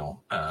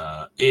manual.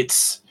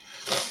 It's.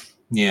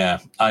 Yeah,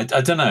 I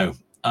don't know.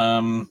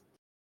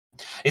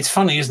 It's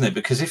funny, isn't it?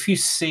 Because if you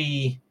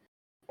see,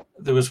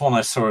 there was one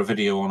I saw a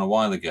video on a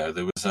while ago.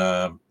 There was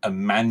a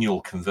manual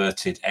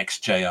converted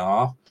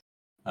XJR.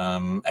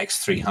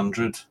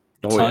 X300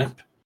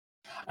 type,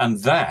 and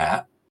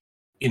that,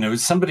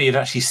 somebody had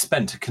actually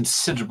spent a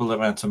considerable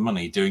amount of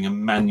money doing a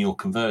manual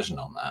conversion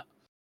on that.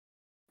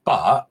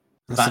 But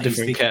that's a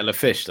different kettle of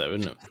fish, though,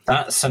 isn't it?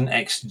 That's an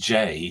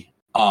XJR.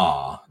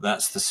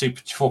 That's the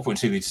 4.2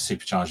 litre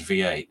supercharged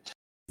V8.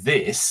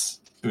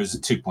 This was a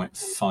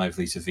 2.5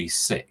 litre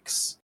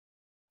V6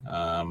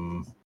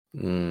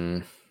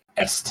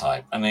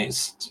 S-Type, and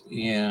it's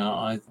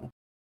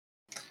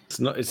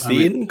It's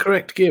the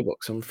incorrect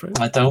gearbox, I'm afraid.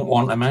 I don't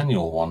want a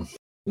manual one.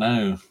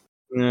 No.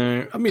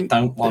 I mean,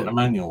 don't want a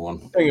manual one.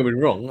 Don't get me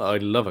wrong. I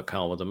love a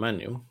car with a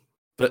manual,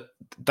 but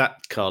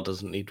that car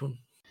doesn't need one.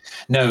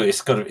 No,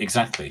 it's got to,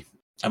 exactly.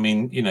 I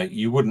mean,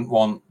 you wouldn't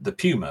want the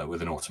Puma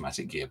with an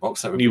automatic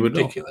gearbox. That would be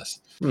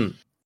ridiculous.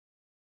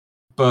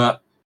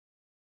 But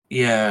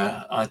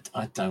yeah, I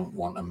don't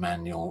want a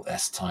manual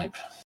S-Type.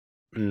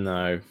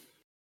 No.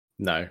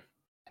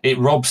 It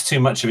robs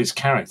too much of its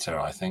character,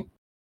 I think.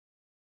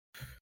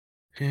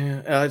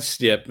 No,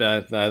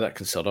 that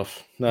can sod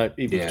off. No,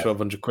 even for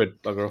 1,200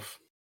 quid, bugger off.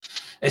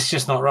 It's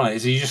just not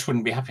right. You just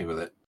wouldn't be happy with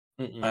it,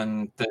 Mm-mm.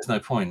 and there's no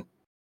point.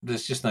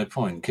 There's just no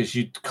point because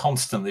you'd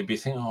constantly be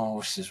thinking, "Oh, I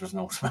wish this was an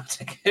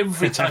automatic."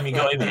 Every time you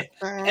got in it,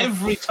 you'd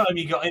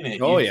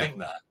think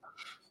that.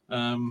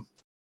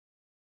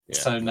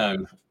 So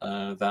no,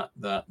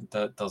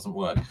 that doesn't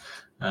work.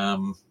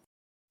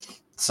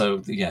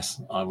 So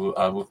yes, I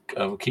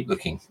will keep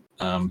looking.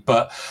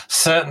 But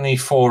certainly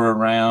for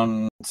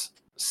around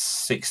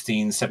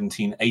 16,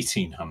 17,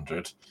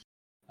 1800,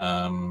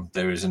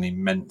 there is an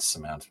immense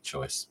amount of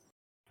choice.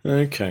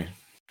 Okay.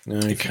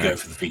 If you go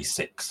for the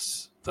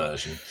V6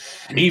 version,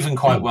 even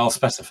quite well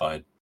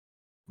specified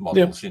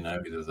models,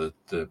 either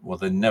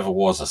there never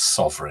was a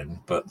Sovereign,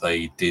 but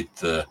they did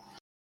the,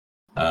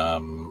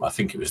 I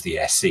think it was the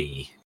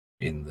SE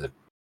in the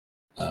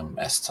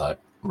S-Type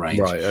range.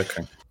 Right,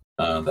 okay.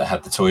 That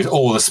had the toys,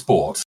 or the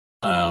Sport,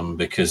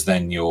 because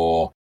then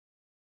you're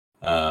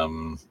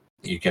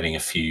getting a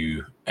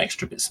few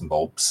extra bits and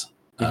bobs.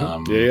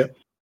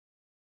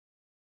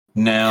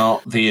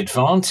 Now, the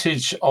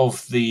advantage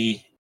of the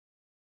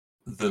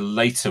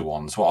later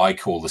ones, what I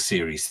call the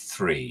Series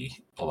 3,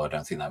 although I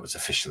don't think that was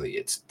officially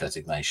its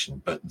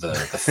designation, but the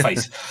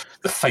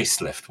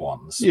facelift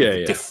ones,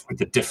 with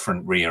the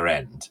different rear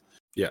end,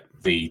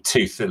 the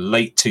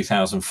late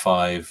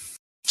 2005,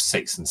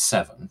 6 and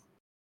 7.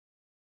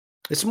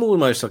 It's more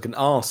almost like an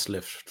arse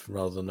lift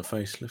rather than a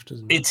facelift,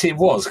 isn't it? It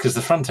was, because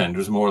the front end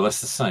was more or less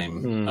the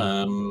same,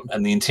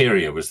 and the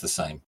interior was the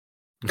same.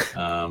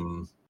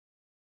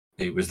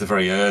 It was the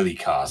very early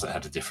cars that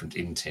had a different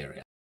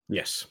interior.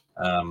 Yes.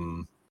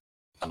 And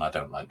I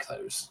don't like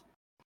those.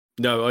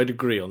 No, I'd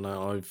agree on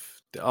that.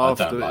 I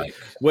don't like.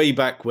 Way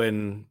back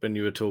when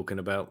you were talking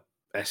about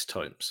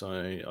S-types,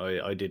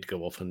 I did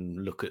go off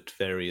and look at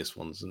various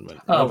ones and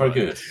went, very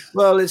good.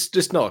 Well, it's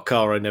just not a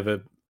car I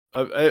never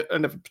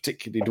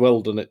particularly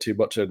dwelled on it too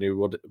much. I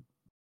knew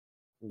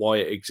why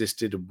it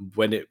existed and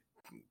when it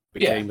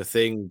became a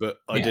thing, but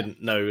I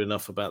didn't know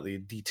enough about the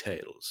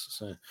details.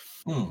 So,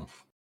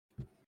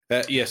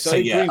 yes, I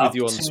agree with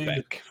you on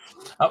spec.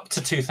 Up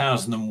to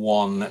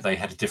 2001, they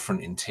had a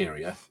different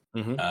interior.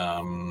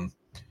 And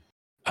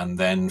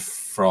then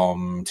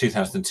from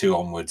 2002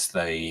 onwards,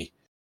 they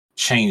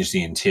changed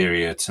the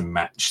interior to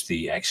match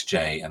the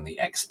XJ and the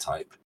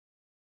X-Type.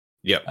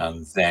 Yep.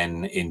 And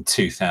then in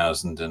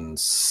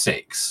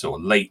 2006 or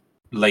late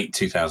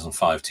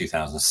 2005,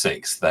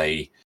 2006,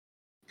 they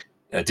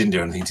didn't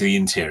do anything to the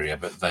interior,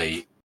 but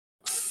they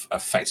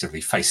effectively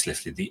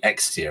facelifted the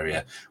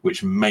exterior,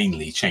 which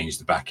mainly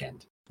changed the back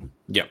end.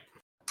 Yep.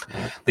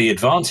 The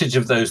advantage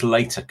of those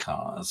later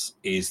cars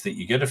is that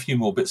you get a few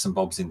more bits and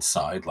bobs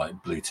inside, like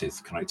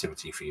Bluetooth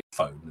connectivity for your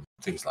phone and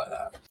things like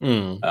that.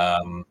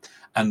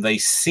 And they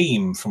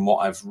seem, from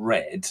what I've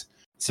read,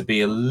 to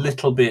be a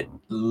little bit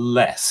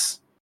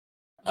less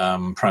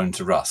prone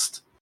to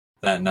rust.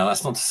 Now,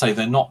 that's not to say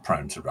they're not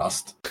prone to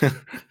rust,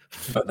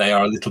 but they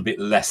are a little bit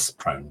less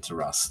prone to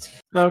rust.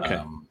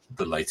 Okay.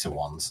 The later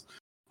ones.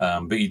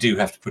 But you do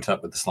have to put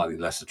up with the slightly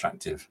less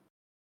attractive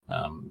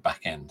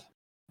back end.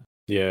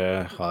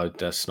 Yeah,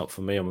 that's not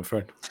for me, I'm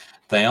afraid.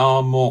 They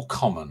are more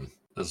common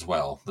as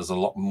well. There's a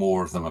lot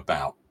more of them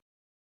about.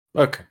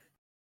 Okay.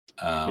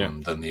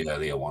 Than the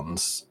earlier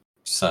ones.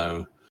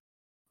 So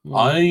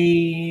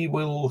I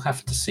will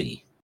have to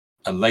see.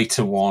 A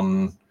later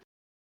one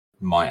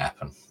might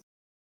happen.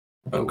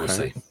 But we'll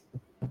see.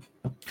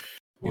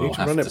 You need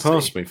to run it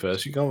past me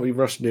first. You can't be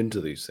rushing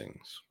into these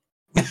things.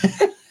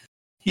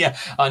 Yeah,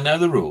 I know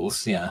the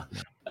rules, yeah.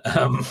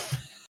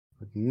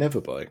 I'd never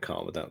buy a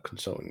car without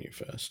consulting you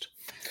first.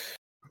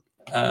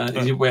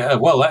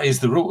 Well, that is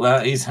the rule.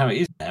 That is how it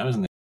is now,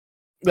 isn't it?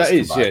 That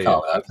is, yeah.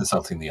 Without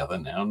consulting the other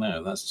now.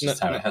 No, that's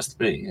just how it has to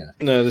be, yeah.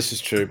 No, this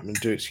is true.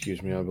 Do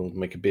excuse me, I will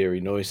make a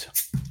beery noise.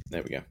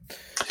 There we go.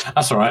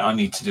 That's all right. I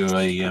need to do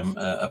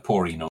a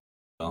poory noise.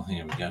 Well,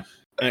 here we go.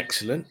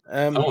 Excellent. We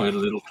had a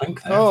little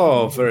clink there.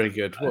 Oh, very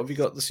good. What have you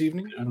got this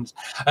evening?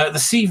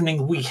 This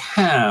evening we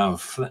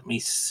have, let me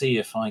see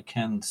if I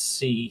can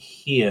see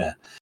here.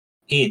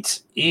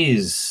 It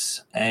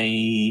is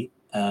a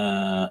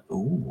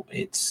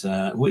it's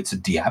a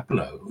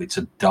Diablo. It's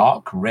a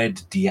dark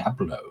red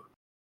Diablo.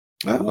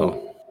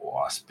 Oh,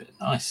 that's a bit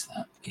nice,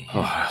 that. Yeah.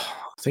 Oh,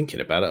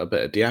 thinking about it, I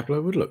bet a Diablo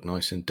would look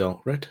nice in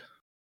dark red.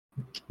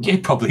 Yeah,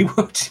 it probably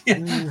would. Yeah.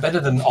 Better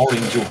than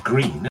orange or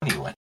green,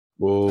 anyway.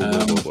 Whoa.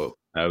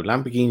 No,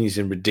 Lamborghinis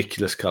in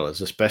ridiculous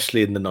colours,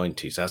 especially in the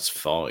 90s. That's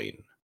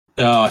fine.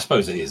 Oh, I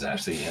suppose it is,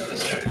 actually. Yeah,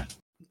 that's true.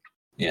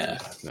 Yeah.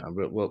 No,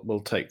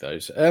 we'll take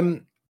those.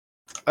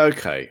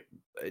 Okay.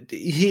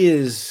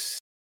 Here's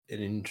an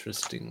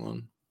interesting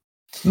one.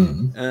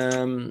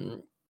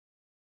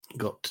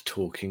 Got to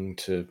talking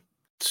to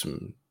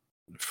some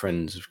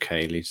friends of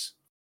Kaylee's.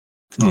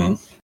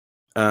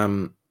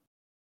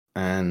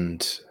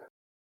 And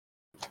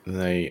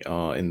they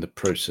are in the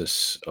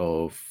process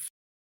of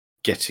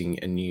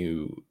getting a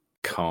new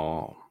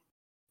car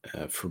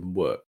from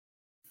work.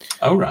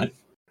 Oh, right.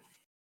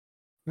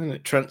 And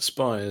it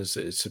transpires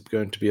that it's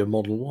going to be a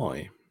Model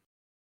Y.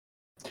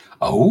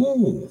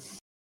 Oh,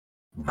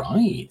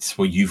 right.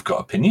 Well, you've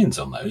got opinions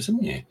on those,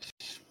 haven't you?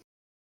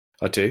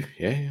 I do.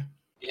 Yeah.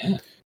 Yeah.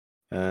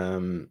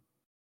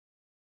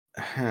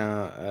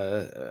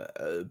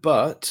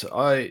 But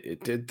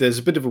there's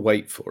a bit of a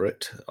wait for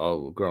it.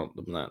 I'll grant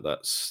them that.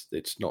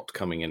 It's not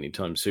coming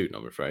anytime soon,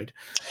 I'm afraid.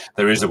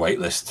 There is a wait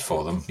list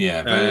for them.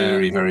 Yeah,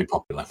 very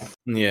popular.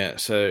 Yeah,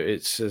 so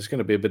there's going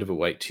to be a bit of a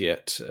wait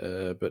yet.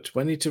 But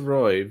when it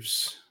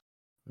arrives,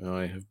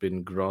 I have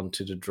been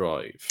granted a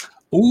drive.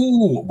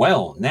 Oh,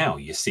 well, now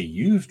you see,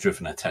 you've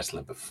driven a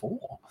Tesla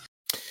before.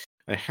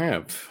 I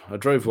have. I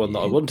drove one that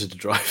I wanted to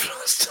drive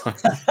last time.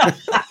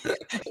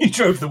 You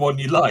drove the one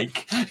you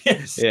like.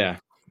 Yes. Yeah.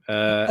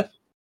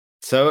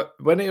 So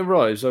when it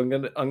arrives, I'm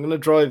gonna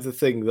drive the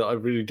thing that I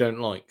really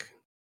don't like.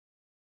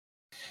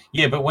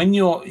 Yeah, but when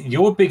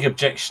your big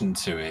objection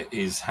to it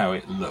is how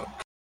it looks.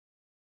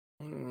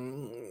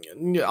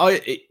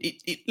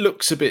 It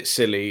looks a bit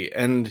silly,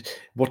 and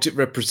what it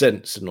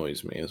represents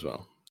annoys me as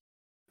well.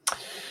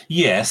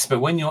 Yes, but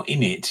when you're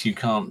in it, you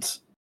can't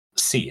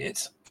see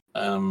it.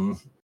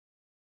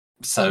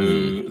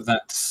 So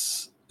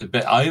that's a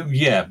bit.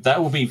 That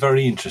will be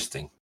very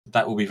interesting.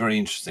 That will be very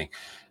interesting.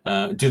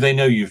 Do they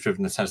know you've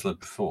driven a Tesla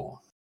before?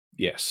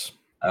 Yes.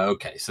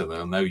 Okay, so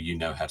they'll know you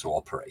know how to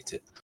operate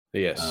it.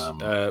 Yes.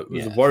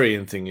 The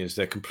worrying thing is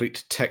they're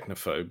complete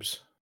technophobes.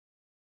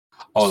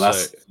 Oh,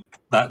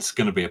 that's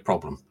going to be a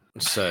problem.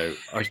 So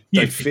I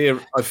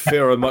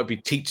fear I might be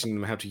teaching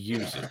them how to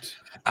use it.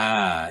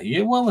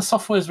 Yeah. Well, the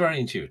software is very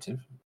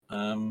intuitive.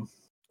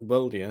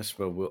 Well, yes.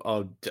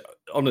 Well,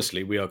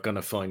 honestly, we are going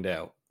to find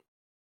out.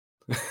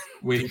 That's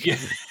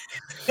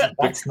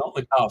not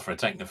the car for a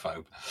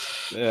technophobe.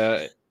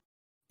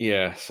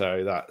 Yeah.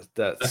 So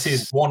that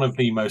is one of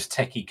the most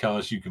techie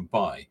cars you can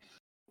buy.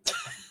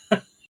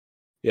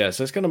 Yeah.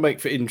 So it's going to make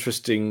for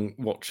interesting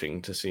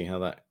watching to see how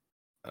that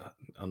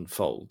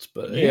unfolds.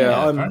 But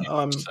I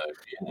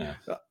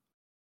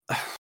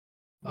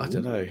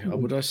don't know.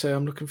 Would I say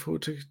I'm looking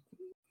forward to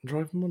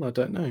driving one? I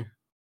don't know.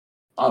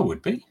 I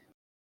would be.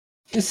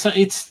 It's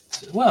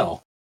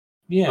well,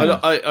 yeah.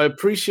 I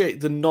appreciate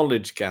the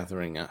knowledge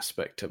gathering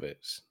aspect of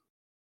it.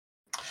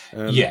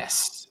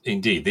 Yes,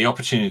 indeed, the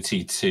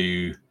opportunity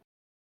to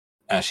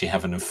actually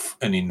have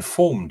an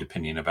informed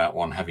opinion about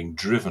one having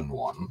driven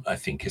one, I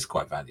think, is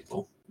quite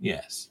valuable.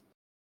 Yes.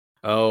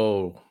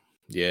 Oh,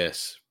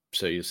 yes.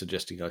 So you're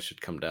suggesting I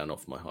should come down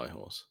off my high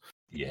horse?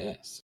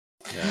 Yes.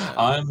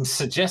 I'm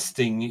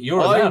suggesting you're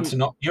allowed to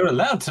not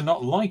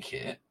like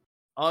it.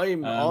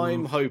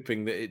 I'm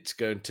hoping that it's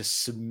going to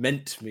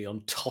cement me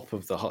on top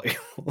of the high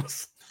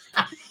horse.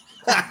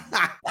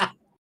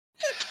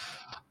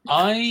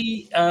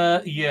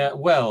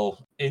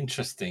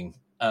 Interesting.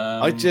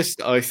 I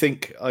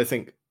think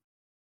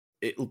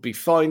it'll be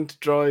fine to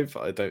drive.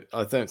 I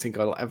don't think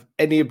I'll have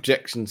any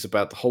objections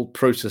about the whole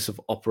process of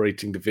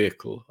operating the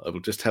vehicle. I will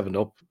just have an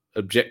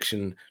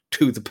objection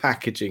to the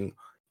packaging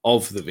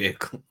of the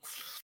vehicle.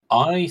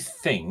 I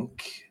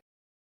think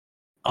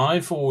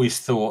I've always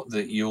thought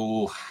that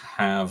you'll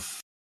have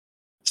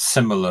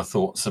similar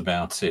thoughts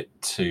about it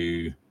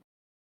to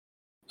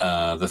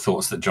the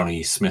thoughts that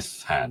Johnny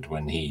Smith had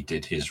when he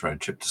did his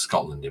road trip to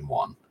Scotland in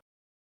one.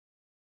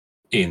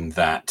 In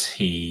that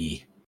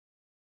he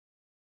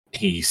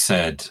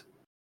said,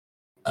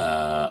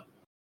 and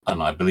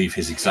I believe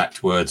his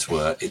exact words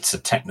were, "It's a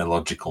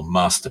technological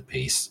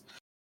masterpiece.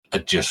 I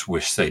just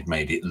wish they'd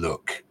made it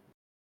look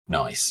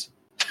nice."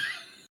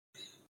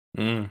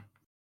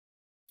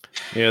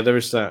 Yeah, there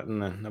is that.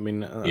 I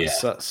mean,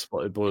 that's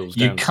what it boils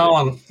down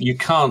to. You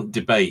can't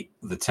debate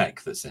the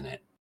tech that's in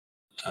it.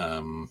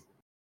 No,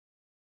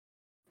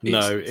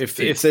 if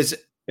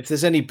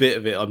there's any bit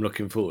of it I'm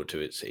looking forward to,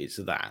 it's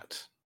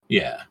that.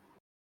 Yeah,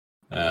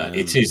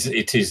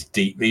 it is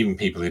deep. Even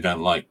people who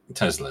don't like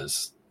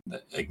Teslas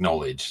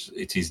acknowledge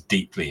it is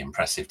deeply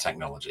impressive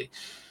technology.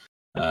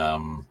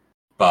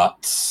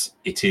 But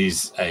it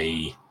is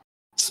a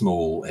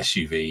small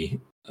SUV.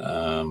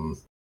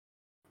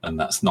 And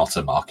that's not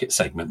a market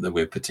segment that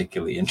we're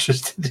particularly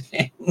interested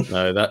in.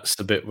 No, that's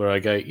the bit where I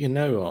go, you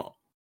know what?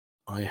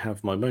 I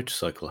have my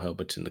motorcycle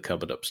helmet in the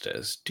cupboard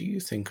upstairs. Do you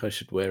think I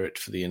should wear it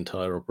for the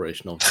entire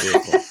operation of the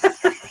vehicle?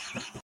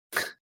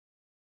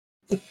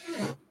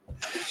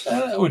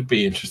 That would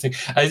be interesting.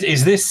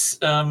 Is this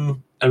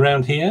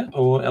around here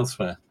or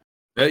elsewhere?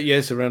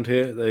 Yes, around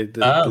here. Very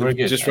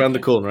good. Just around the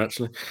corner,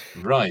 actually.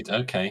 Right,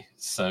 okay.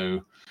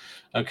 So,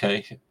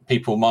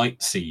 people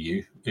might see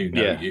you who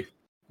know you.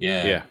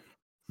 Yeah.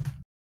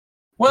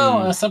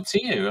 Well, that's up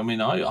to you. I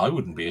mean, I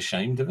wouldn't be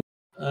ashamed of it,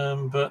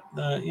 but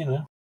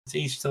it's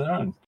each to their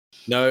own.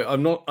 No,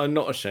 I'm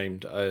not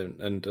ashamed,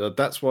 and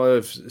that's why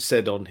I've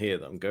said on here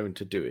that I'm going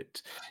to do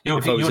it.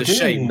 If I was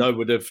ashamed, I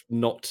would have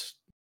not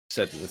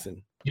said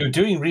anything. You're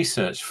doing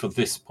research for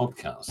this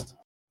podcast.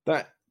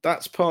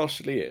 That's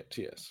partially it.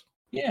 Yes.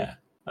 Yeah,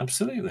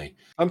 absolutely.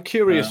 I'm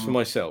curious for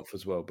myself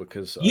as well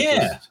because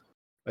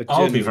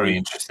I'll be very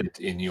interested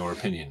in your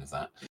opinion of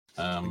that.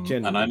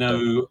 And I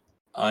know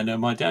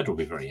my dad will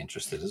be very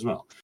interested as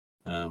well.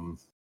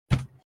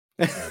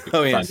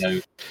 Because I know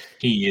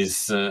he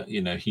is.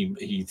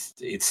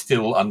 It's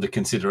still under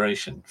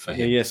consideration for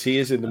him. Yes, he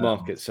is in the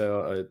market.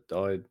 So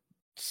I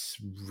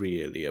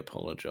really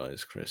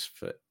apologise, Chris,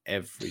 for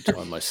every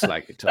time I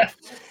slag it off.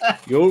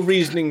 Your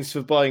reasonings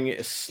for buying it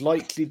are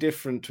slightly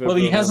different to. Well,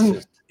 he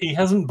hasn't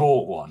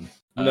bought one.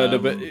 No,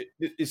 but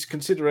its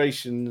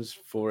considerations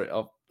for it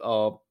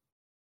are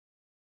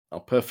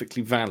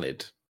perfectly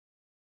valid.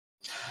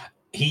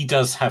 He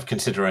does have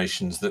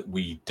considerations that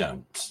we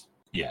don't.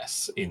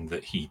 Yes, in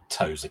that he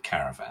tows a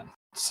caravan,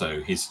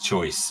 so his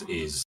choice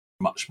is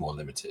much more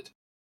limited.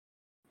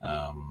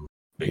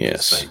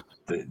 Because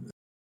the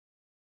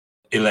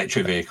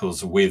electric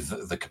vehicles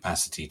with the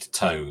capacity to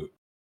tow,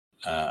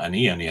 and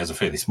he only has a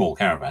fairly small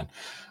caravan,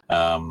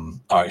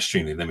 are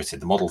extremely limited.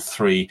 The Model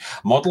 3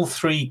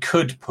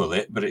 could pull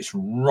it, but it's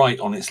right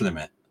on its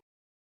limit,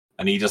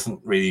 and he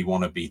doesn't really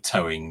want to be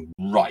towing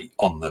right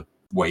on the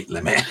weight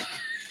limit.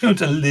 A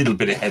little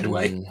bit of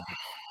headway.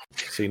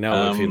 See,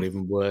 now I feel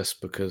even worse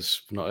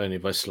because not only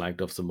have I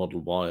slagged off the Model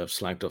Y, I've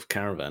slagged off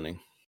caravanning.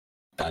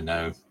 I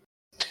know.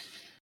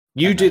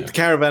 You did the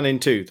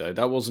caravanning too, though.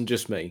 That wasn't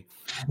just me.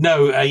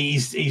 No,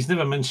 he's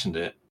never mentioned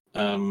it.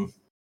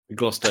 We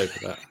glossed over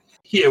that.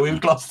 Yeah,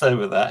 we've glossed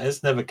over that.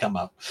 It's never come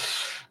up.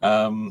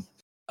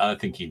 I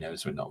think he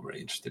knows we're not very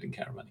interested in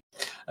caravanning.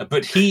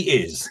 But he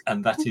is,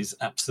 and that is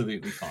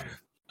absolutely fine.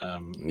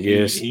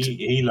 Yes,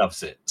 he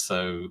loves it.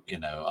 So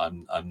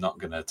I'm not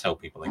going to tell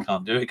people they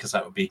can't do it because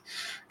that would be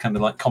kind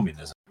of like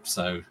communism.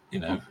 So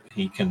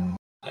he can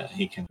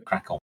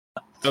crack on.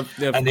 Of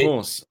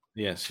course,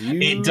 yes.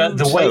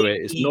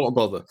 It's not a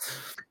bother.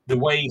 The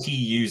way he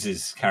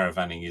uses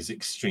caravanning is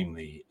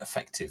extremely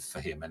effective for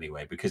him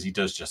anyway, because he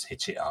does just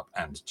hitch it up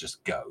and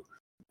just go,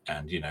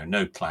 and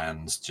no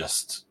plans,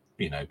 just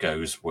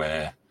goes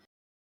where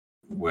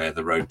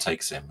the road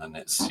takes him, and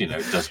it's it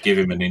does give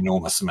him an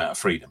enormous amount of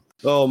freedom.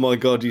 Oh my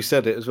God, you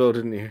said it as well,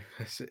 didn't you?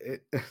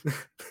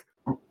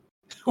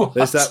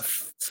 There's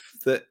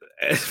that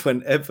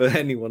whenever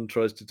anyone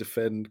tries to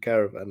defend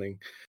caravanning,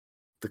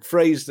 the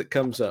phrase that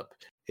comes up,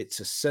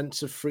 it's a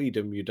sense of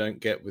freedom you don't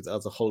get with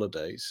other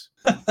holidays.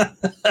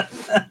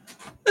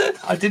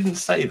 I didn't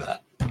say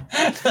that.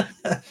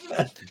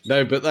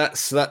 No, but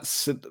that's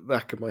at the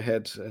back of my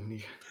head.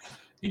 And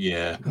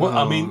yeah. Well,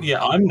 I mean,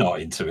 yeah, I'm not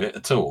into it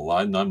at all.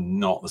 I'm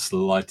not the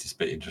slightest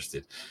bit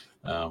interested.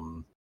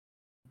 But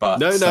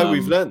no,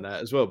 we've learned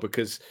that as well,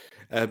 because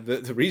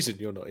the reason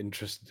you're not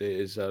interested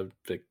is I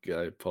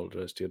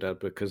apologise to your dad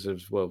because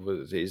of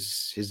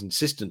his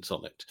insistence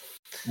on it.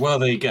 Well,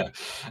 there you go.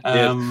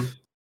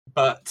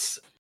 But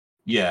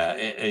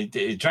yeah,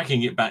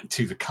 dragging it back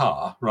to the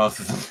car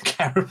rather than the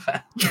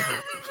caravan.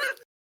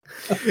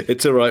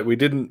 It's all right. We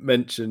didn't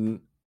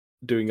mention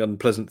doing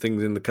unpleasant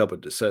things in the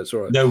cupboard, so it's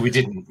all right. No, we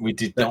didn't. We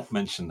did not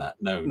mention that.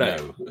 No,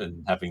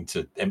 and having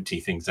to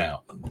empty things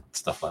out and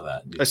stuff like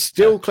that.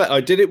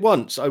 I did it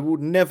once. I will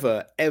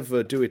never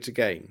ever do it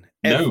again.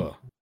 Ever.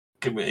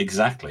 No,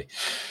 exactly.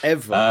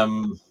 Ever.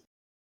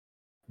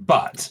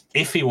 But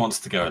if he wants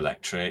to go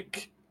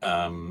electric,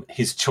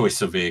 his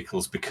choice of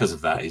vehicles because of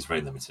that is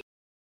very limited.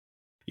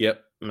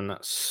 Yep, and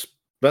that's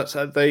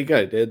there you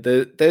go.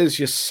 There's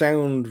your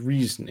sound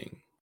reasoning.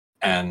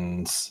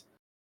 And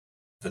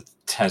the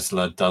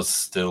Tesla does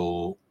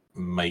still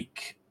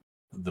make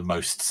the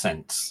most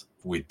sense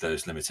with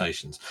those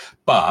limitations.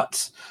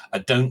 But I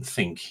don't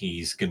think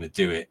he's going to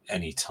do it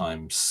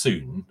anytime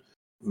soon,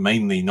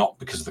 mainly not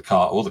because of the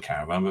car or the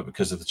caravan, but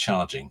because of the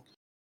charging.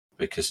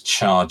 Because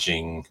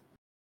charging,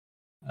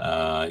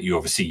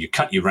 you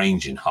cut your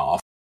range in half,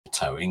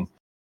 towing,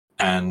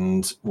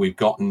 and we've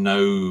got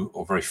no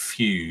or very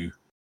few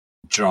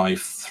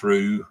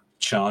drive-through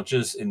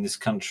chargers in this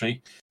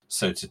country.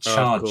 So to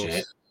charge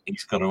it,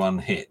 he's got to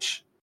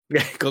unhitch.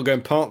 Yeah, got to go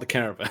and park the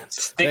caravan.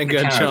 Then go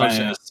and charge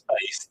in a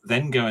space.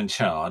 Then go and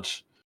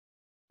charge.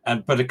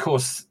 But of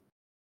course,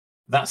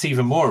 that's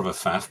even more of a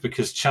faff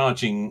because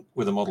charging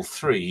with a Model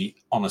 3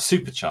 on a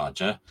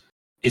supercharger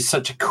is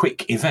such a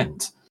quick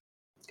event.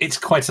 It's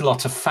quite a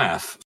lot of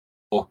faff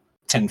for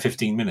 10,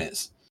 15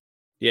 minutes.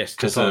 Yes,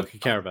 to park a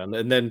caravan.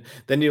 And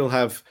then you'll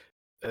have...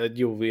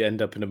 you'll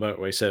end up in a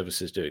motorway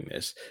services doing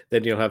this.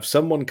 Then you'll have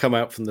someone come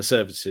out from the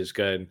services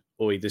going,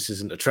 "Oi, this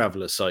isn't a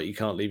traveller site. You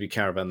can't leave your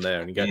caravan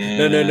there." And you go,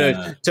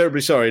 "No, terribly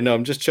sorry. No,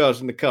 I'm just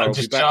charging the car. I'm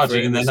just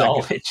charging, and then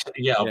I'll hitch.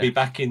 Yeah, I'll be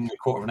back in a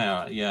quarter of an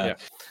hour." Yeah.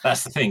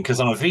 That's the thing, because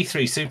on a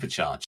V3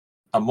 supercharger,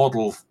 a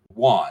Model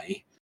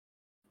Y,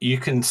 you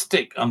can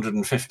stick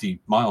 150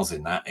 miles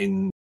in that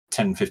in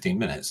 10, 15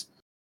 minutes.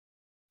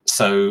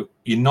 So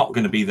you're not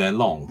going to be there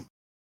long.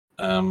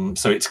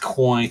 So it's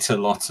quite a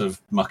lot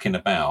of mucking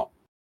about.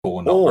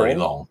 Or not very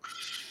long.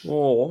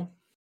 Or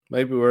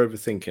maybe we're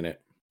overthinking it.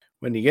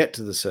 When you get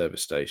to the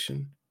service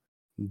station,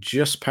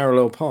 just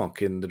parallel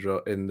park in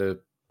the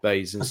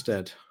bays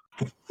instead.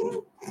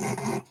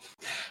 And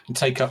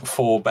take up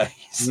 4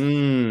 bays.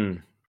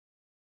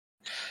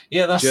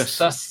 Yeah,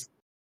 that's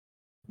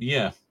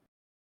yeah.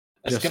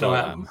 It's going to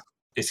happen.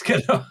 It's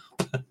going to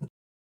happen.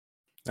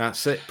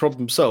 That's it.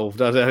 Problem solved.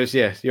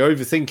 Yeah, you're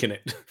overthinking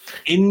it.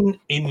 In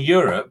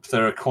Europe,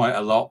 there are quite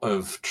a lot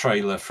of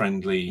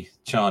trailer-friendly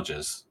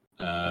chargers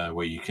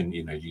where you can,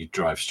 you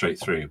drive straight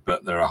through,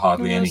 but there are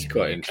hardly any. That's in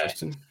quite the UK.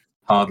 interesting.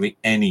 Hardly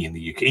any in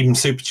the UK, even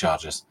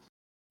superchargers.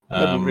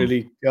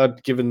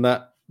 I'd given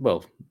that,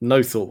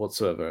 no thought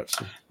whatsoever,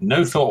 actually.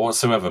 No thought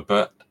whatsoever,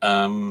 but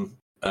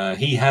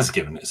he has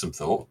given it some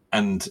thought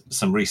and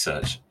some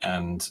research,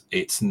 and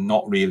it's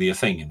not really a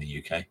thing in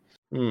the UK.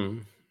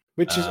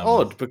 Which is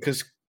odd,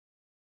 because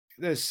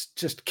there's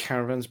just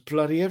caravans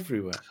bloody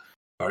everywhere.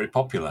 Very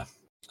popular.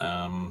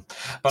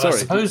 But Sorry, I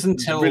suppose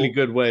until... a really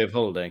good way of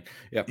holidaying.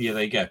 Yep. Yeah,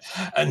 there you go.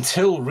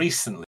 Until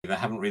recently, there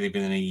haven't really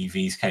been any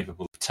EVs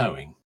capable of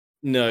towing.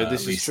 No,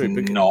 this is true.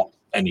 Not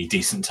any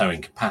decent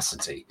towing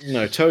capacity.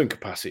 No, towing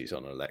capacities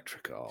on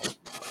electric are,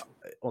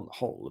 on the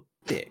whole,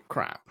 a bit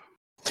crap.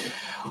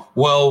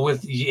 Well,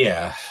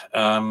 the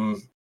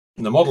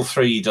Model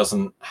 3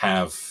 doesn't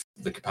have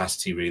the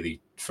capacity really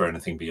for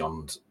anything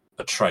beyond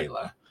a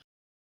trailer.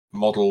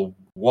 Model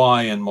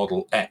Y and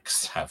Model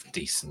X have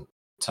decent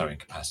towing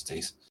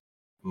capacities.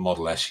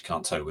 Model S you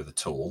can't tow with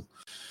at all.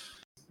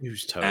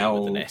 Who's towing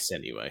with an S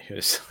anyway?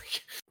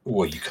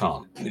 Well, you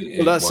can't.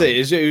 Well, that's it.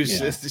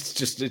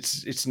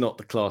 It's not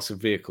the class of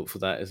vehicle for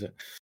that, is it?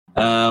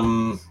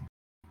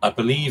 I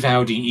believe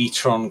Audi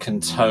e-tron can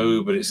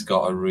tow, but it's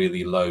got a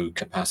really low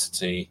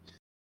capacity,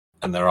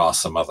 and there are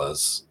some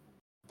others.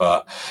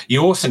 But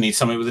you also need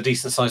something with a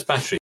decent-sized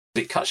battery.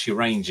 It cuts your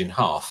range in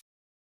half.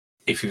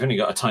 If you've only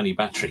got a tiny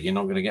battery, you're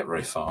not going to get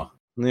very far.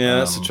 Yeah,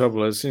 that's the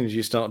trouble. As soon as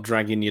you start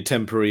dragging your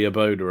temporary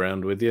abode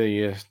around with you,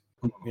 you're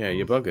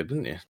buggered,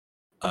 didn't you?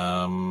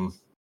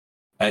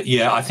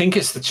 I think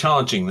it's the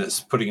charging that's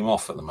putting him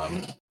off at the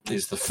moment.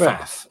 Is the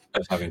faff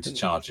of having to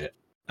charge it.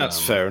 That's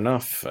fair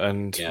enough.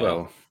 And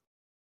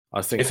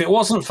I think if it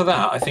wasn't for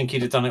that, I think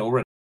he'd have done it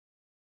already.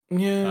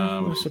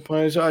 Yeah, I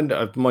suppose.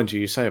 Mind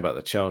you say about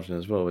the charging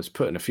as well. It's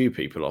putting a few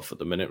people off at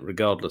the minute,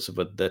 regardless of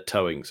whether they're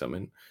towing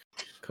something.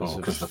 Because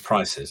of the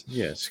prices.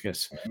 Yes.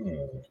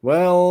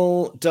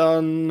 Well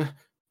done,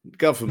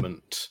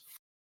 government.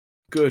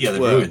 Good they've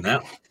work. ruined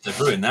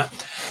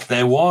that.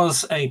 There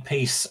was a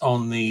piece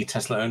on the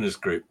Tesla Owners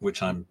Group,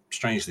 which I'm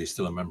strangely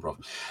still a member of,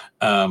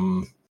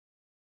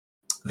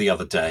 the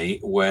other day,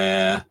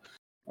 where...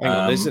 Hang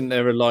on, isn't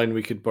there a line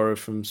we could borrow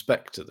from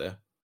Spectre there?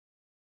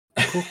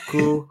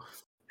 Cuckoo.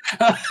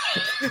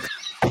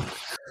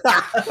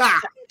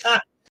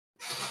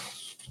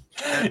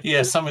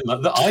 Yeah, something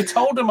like that. I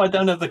told him I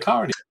don't have the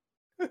car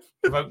anymore.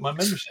 Revoke my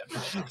membership.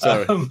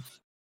 Sorry,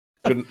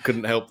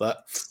 couldn't help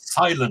that.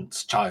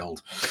 Silence,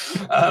 child.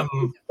 I've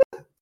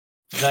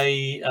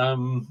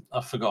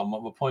forgotten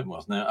what my point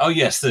was now. Oh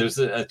yes, there was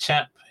a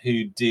chap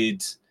who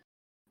did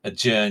a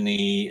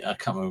journey. I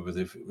can't remember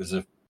if it was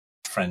a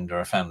friend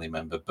or a family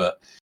member,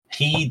 but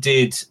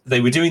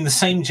they were doing the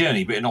same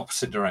journey but in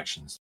opposite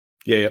directions.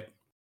 Yeah.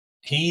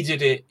 He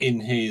did it in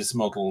his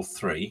Model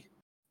 3,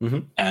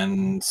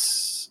 and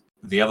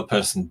the other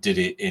person did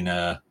it in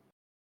a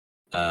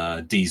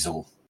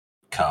diesel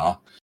car.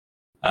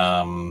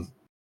 And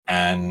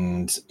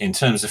in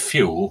terms of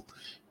fuel,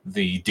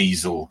 the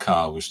diesel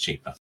car was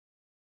cheaper.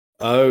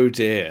 Oh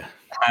dear.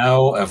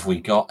 How have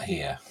we got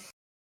here?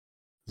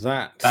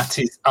 That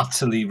is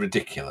utterly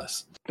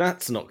ridiculous.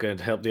 That's not going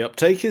to help the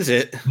uptake, is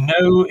it?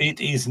 No, it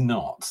is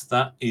not.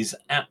 That is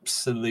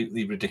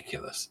absolutely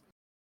ridiculous.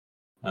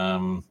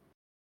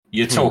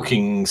 You're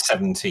talking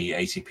 70,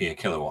 80p a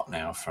kilowatt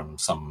now from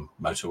some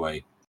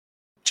motorway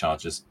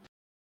chargers.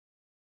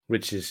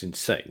 Which is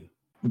insane.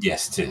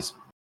 Yes, it is.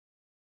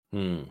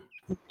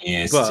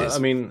 Yes, but it is. I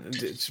mean,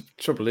 the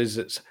trouble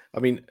is,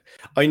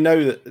 I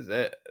know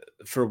that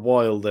for a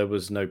while there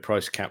was no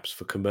price caps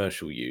for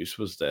commercial use,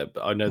 was there?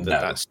 But I know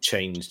that's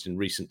changed in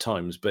recent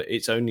times. But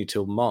it's only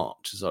till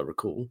March, as I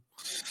recall.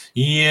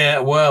 Yeah,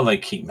 well, they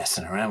keep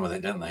messing around with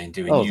it, don't they? And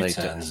doing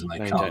U-turns, and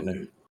they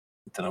can't.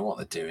 Don't know what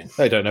they're doing.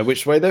 They don't know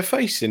which way they're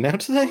facing now,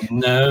 do they?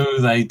 No,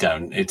 they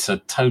don't. It's a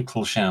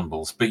total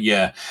shambles. But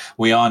yeah,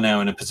 we are now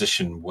in a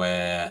position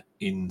where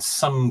in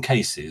some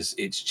cases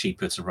it's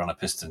cheaper to run a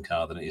piston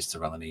car than it is to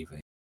run an EV.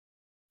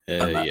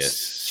 And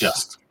that's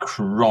just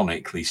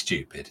chronically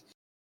stupid.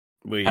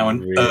 How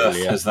on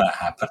earth has that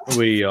happened?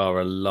 We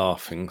are a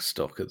laughing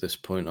stock at this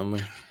point, aren't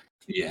we?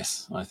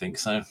 Yes, I think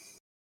so.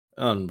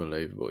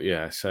 Unbelievable.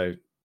 Yeah, so...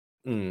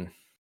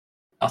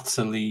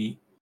 Utterly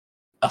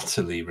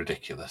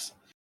ridiculous.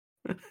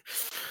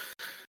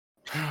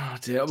 Oh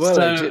dear.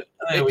 Well,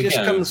 it just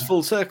comes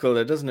full circle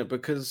there, doesn't it?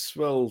 Because,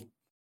 well,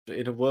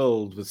 in a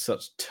world with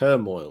such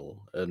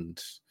turmoil and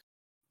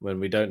when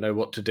we don't know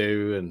what to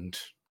do and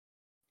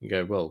you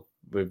go, well,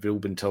 we've all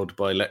been told to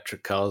buy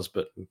electric cars,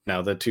 but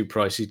now they're too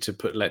pricey to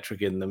put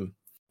electric in them.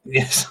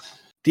 Yes.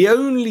 The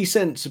only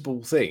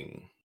sensible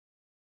thing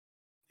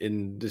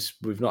in this,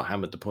 we've not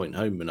hammered the point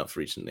home enough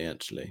recently,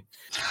 actually,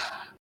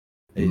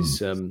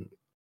 is...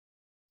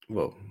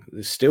 well,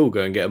 they still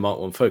go and get a Mark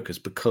 1 Focus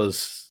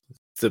because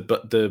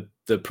the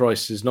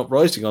price is not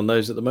rising on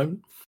those at the moment.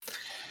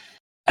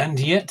 And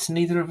yet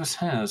neither of us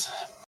has.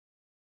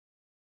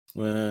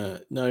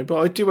 No, but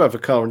I do have a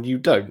car and you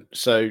don't,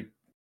 so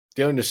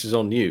the onus is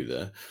on you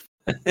there.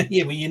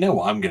 Yeah, well, you know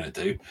what I'm going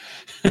to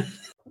do.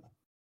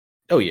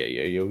 Oh yeah.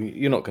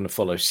 You're not going to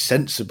follow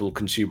sensible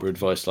consumer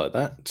advice like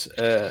that.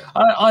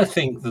 I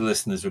think the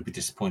listeners would be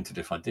disappointed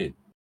if I did.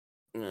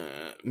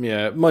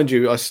 Yeah, mind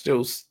you, I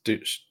still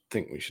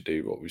think we should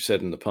do what we've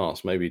said in the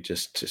past. Maybe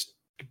just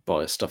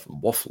buy a stuff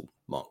and waffle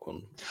Mark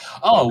one.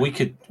 Oh, we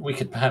could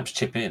perhaps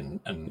chip in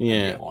and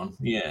Yeah. get one.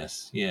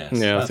 Yes. Yeah,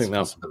 That's I think a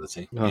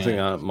possibility. I think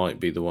that might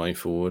be the way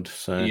forward.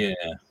 So yeah,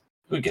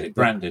 we get it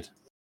branded.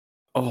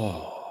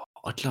 Oh,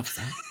 I'd love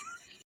that.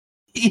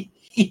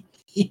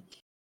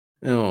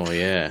 Oh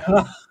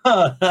yeah.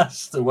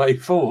 That's the way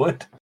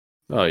forward.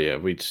 Oh yeah,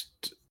 we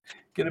just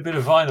get a bit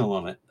of vinyl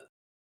on it,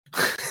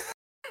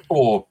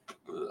 or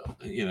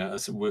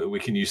we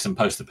can use some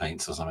poster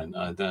paints or something.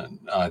 I don't.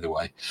 Either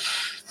way.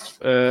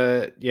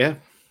 Yeah,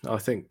 I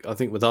think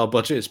with our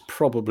budget, it's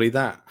probably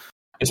that.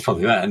 It's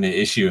probably that, and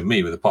it's you and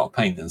me with a pot of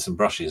paint and some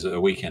brushes at a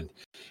weekend.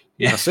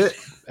 Yeah, that's it.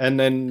 And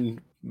then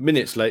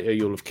minutes later,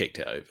 you'll have kicked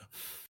it over.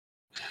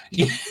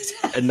 Yes.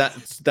 And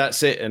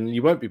that's it. And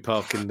you won't be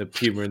parking the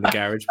Puma in the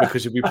garage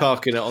because you'll be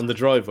parking it on the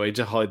driveway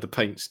to hide the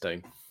paint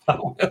stain.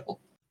 Oh, well.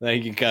 There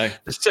you go.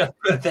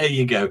 There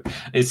you go.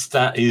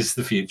 That is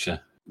the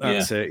future.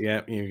 That's it.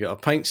 Yeah, you've got a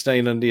paint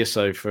stain under your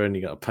sofa and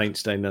you got a paint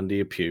stain under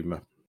your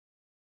Puma.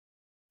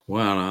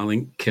 Well, I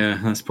think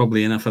that's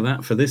probably enough of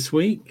that for this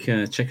week.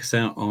 Check us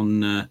out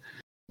on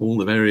all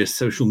the various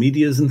social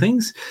medias and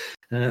things.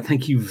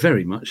 Thank you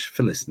very much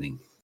for listening.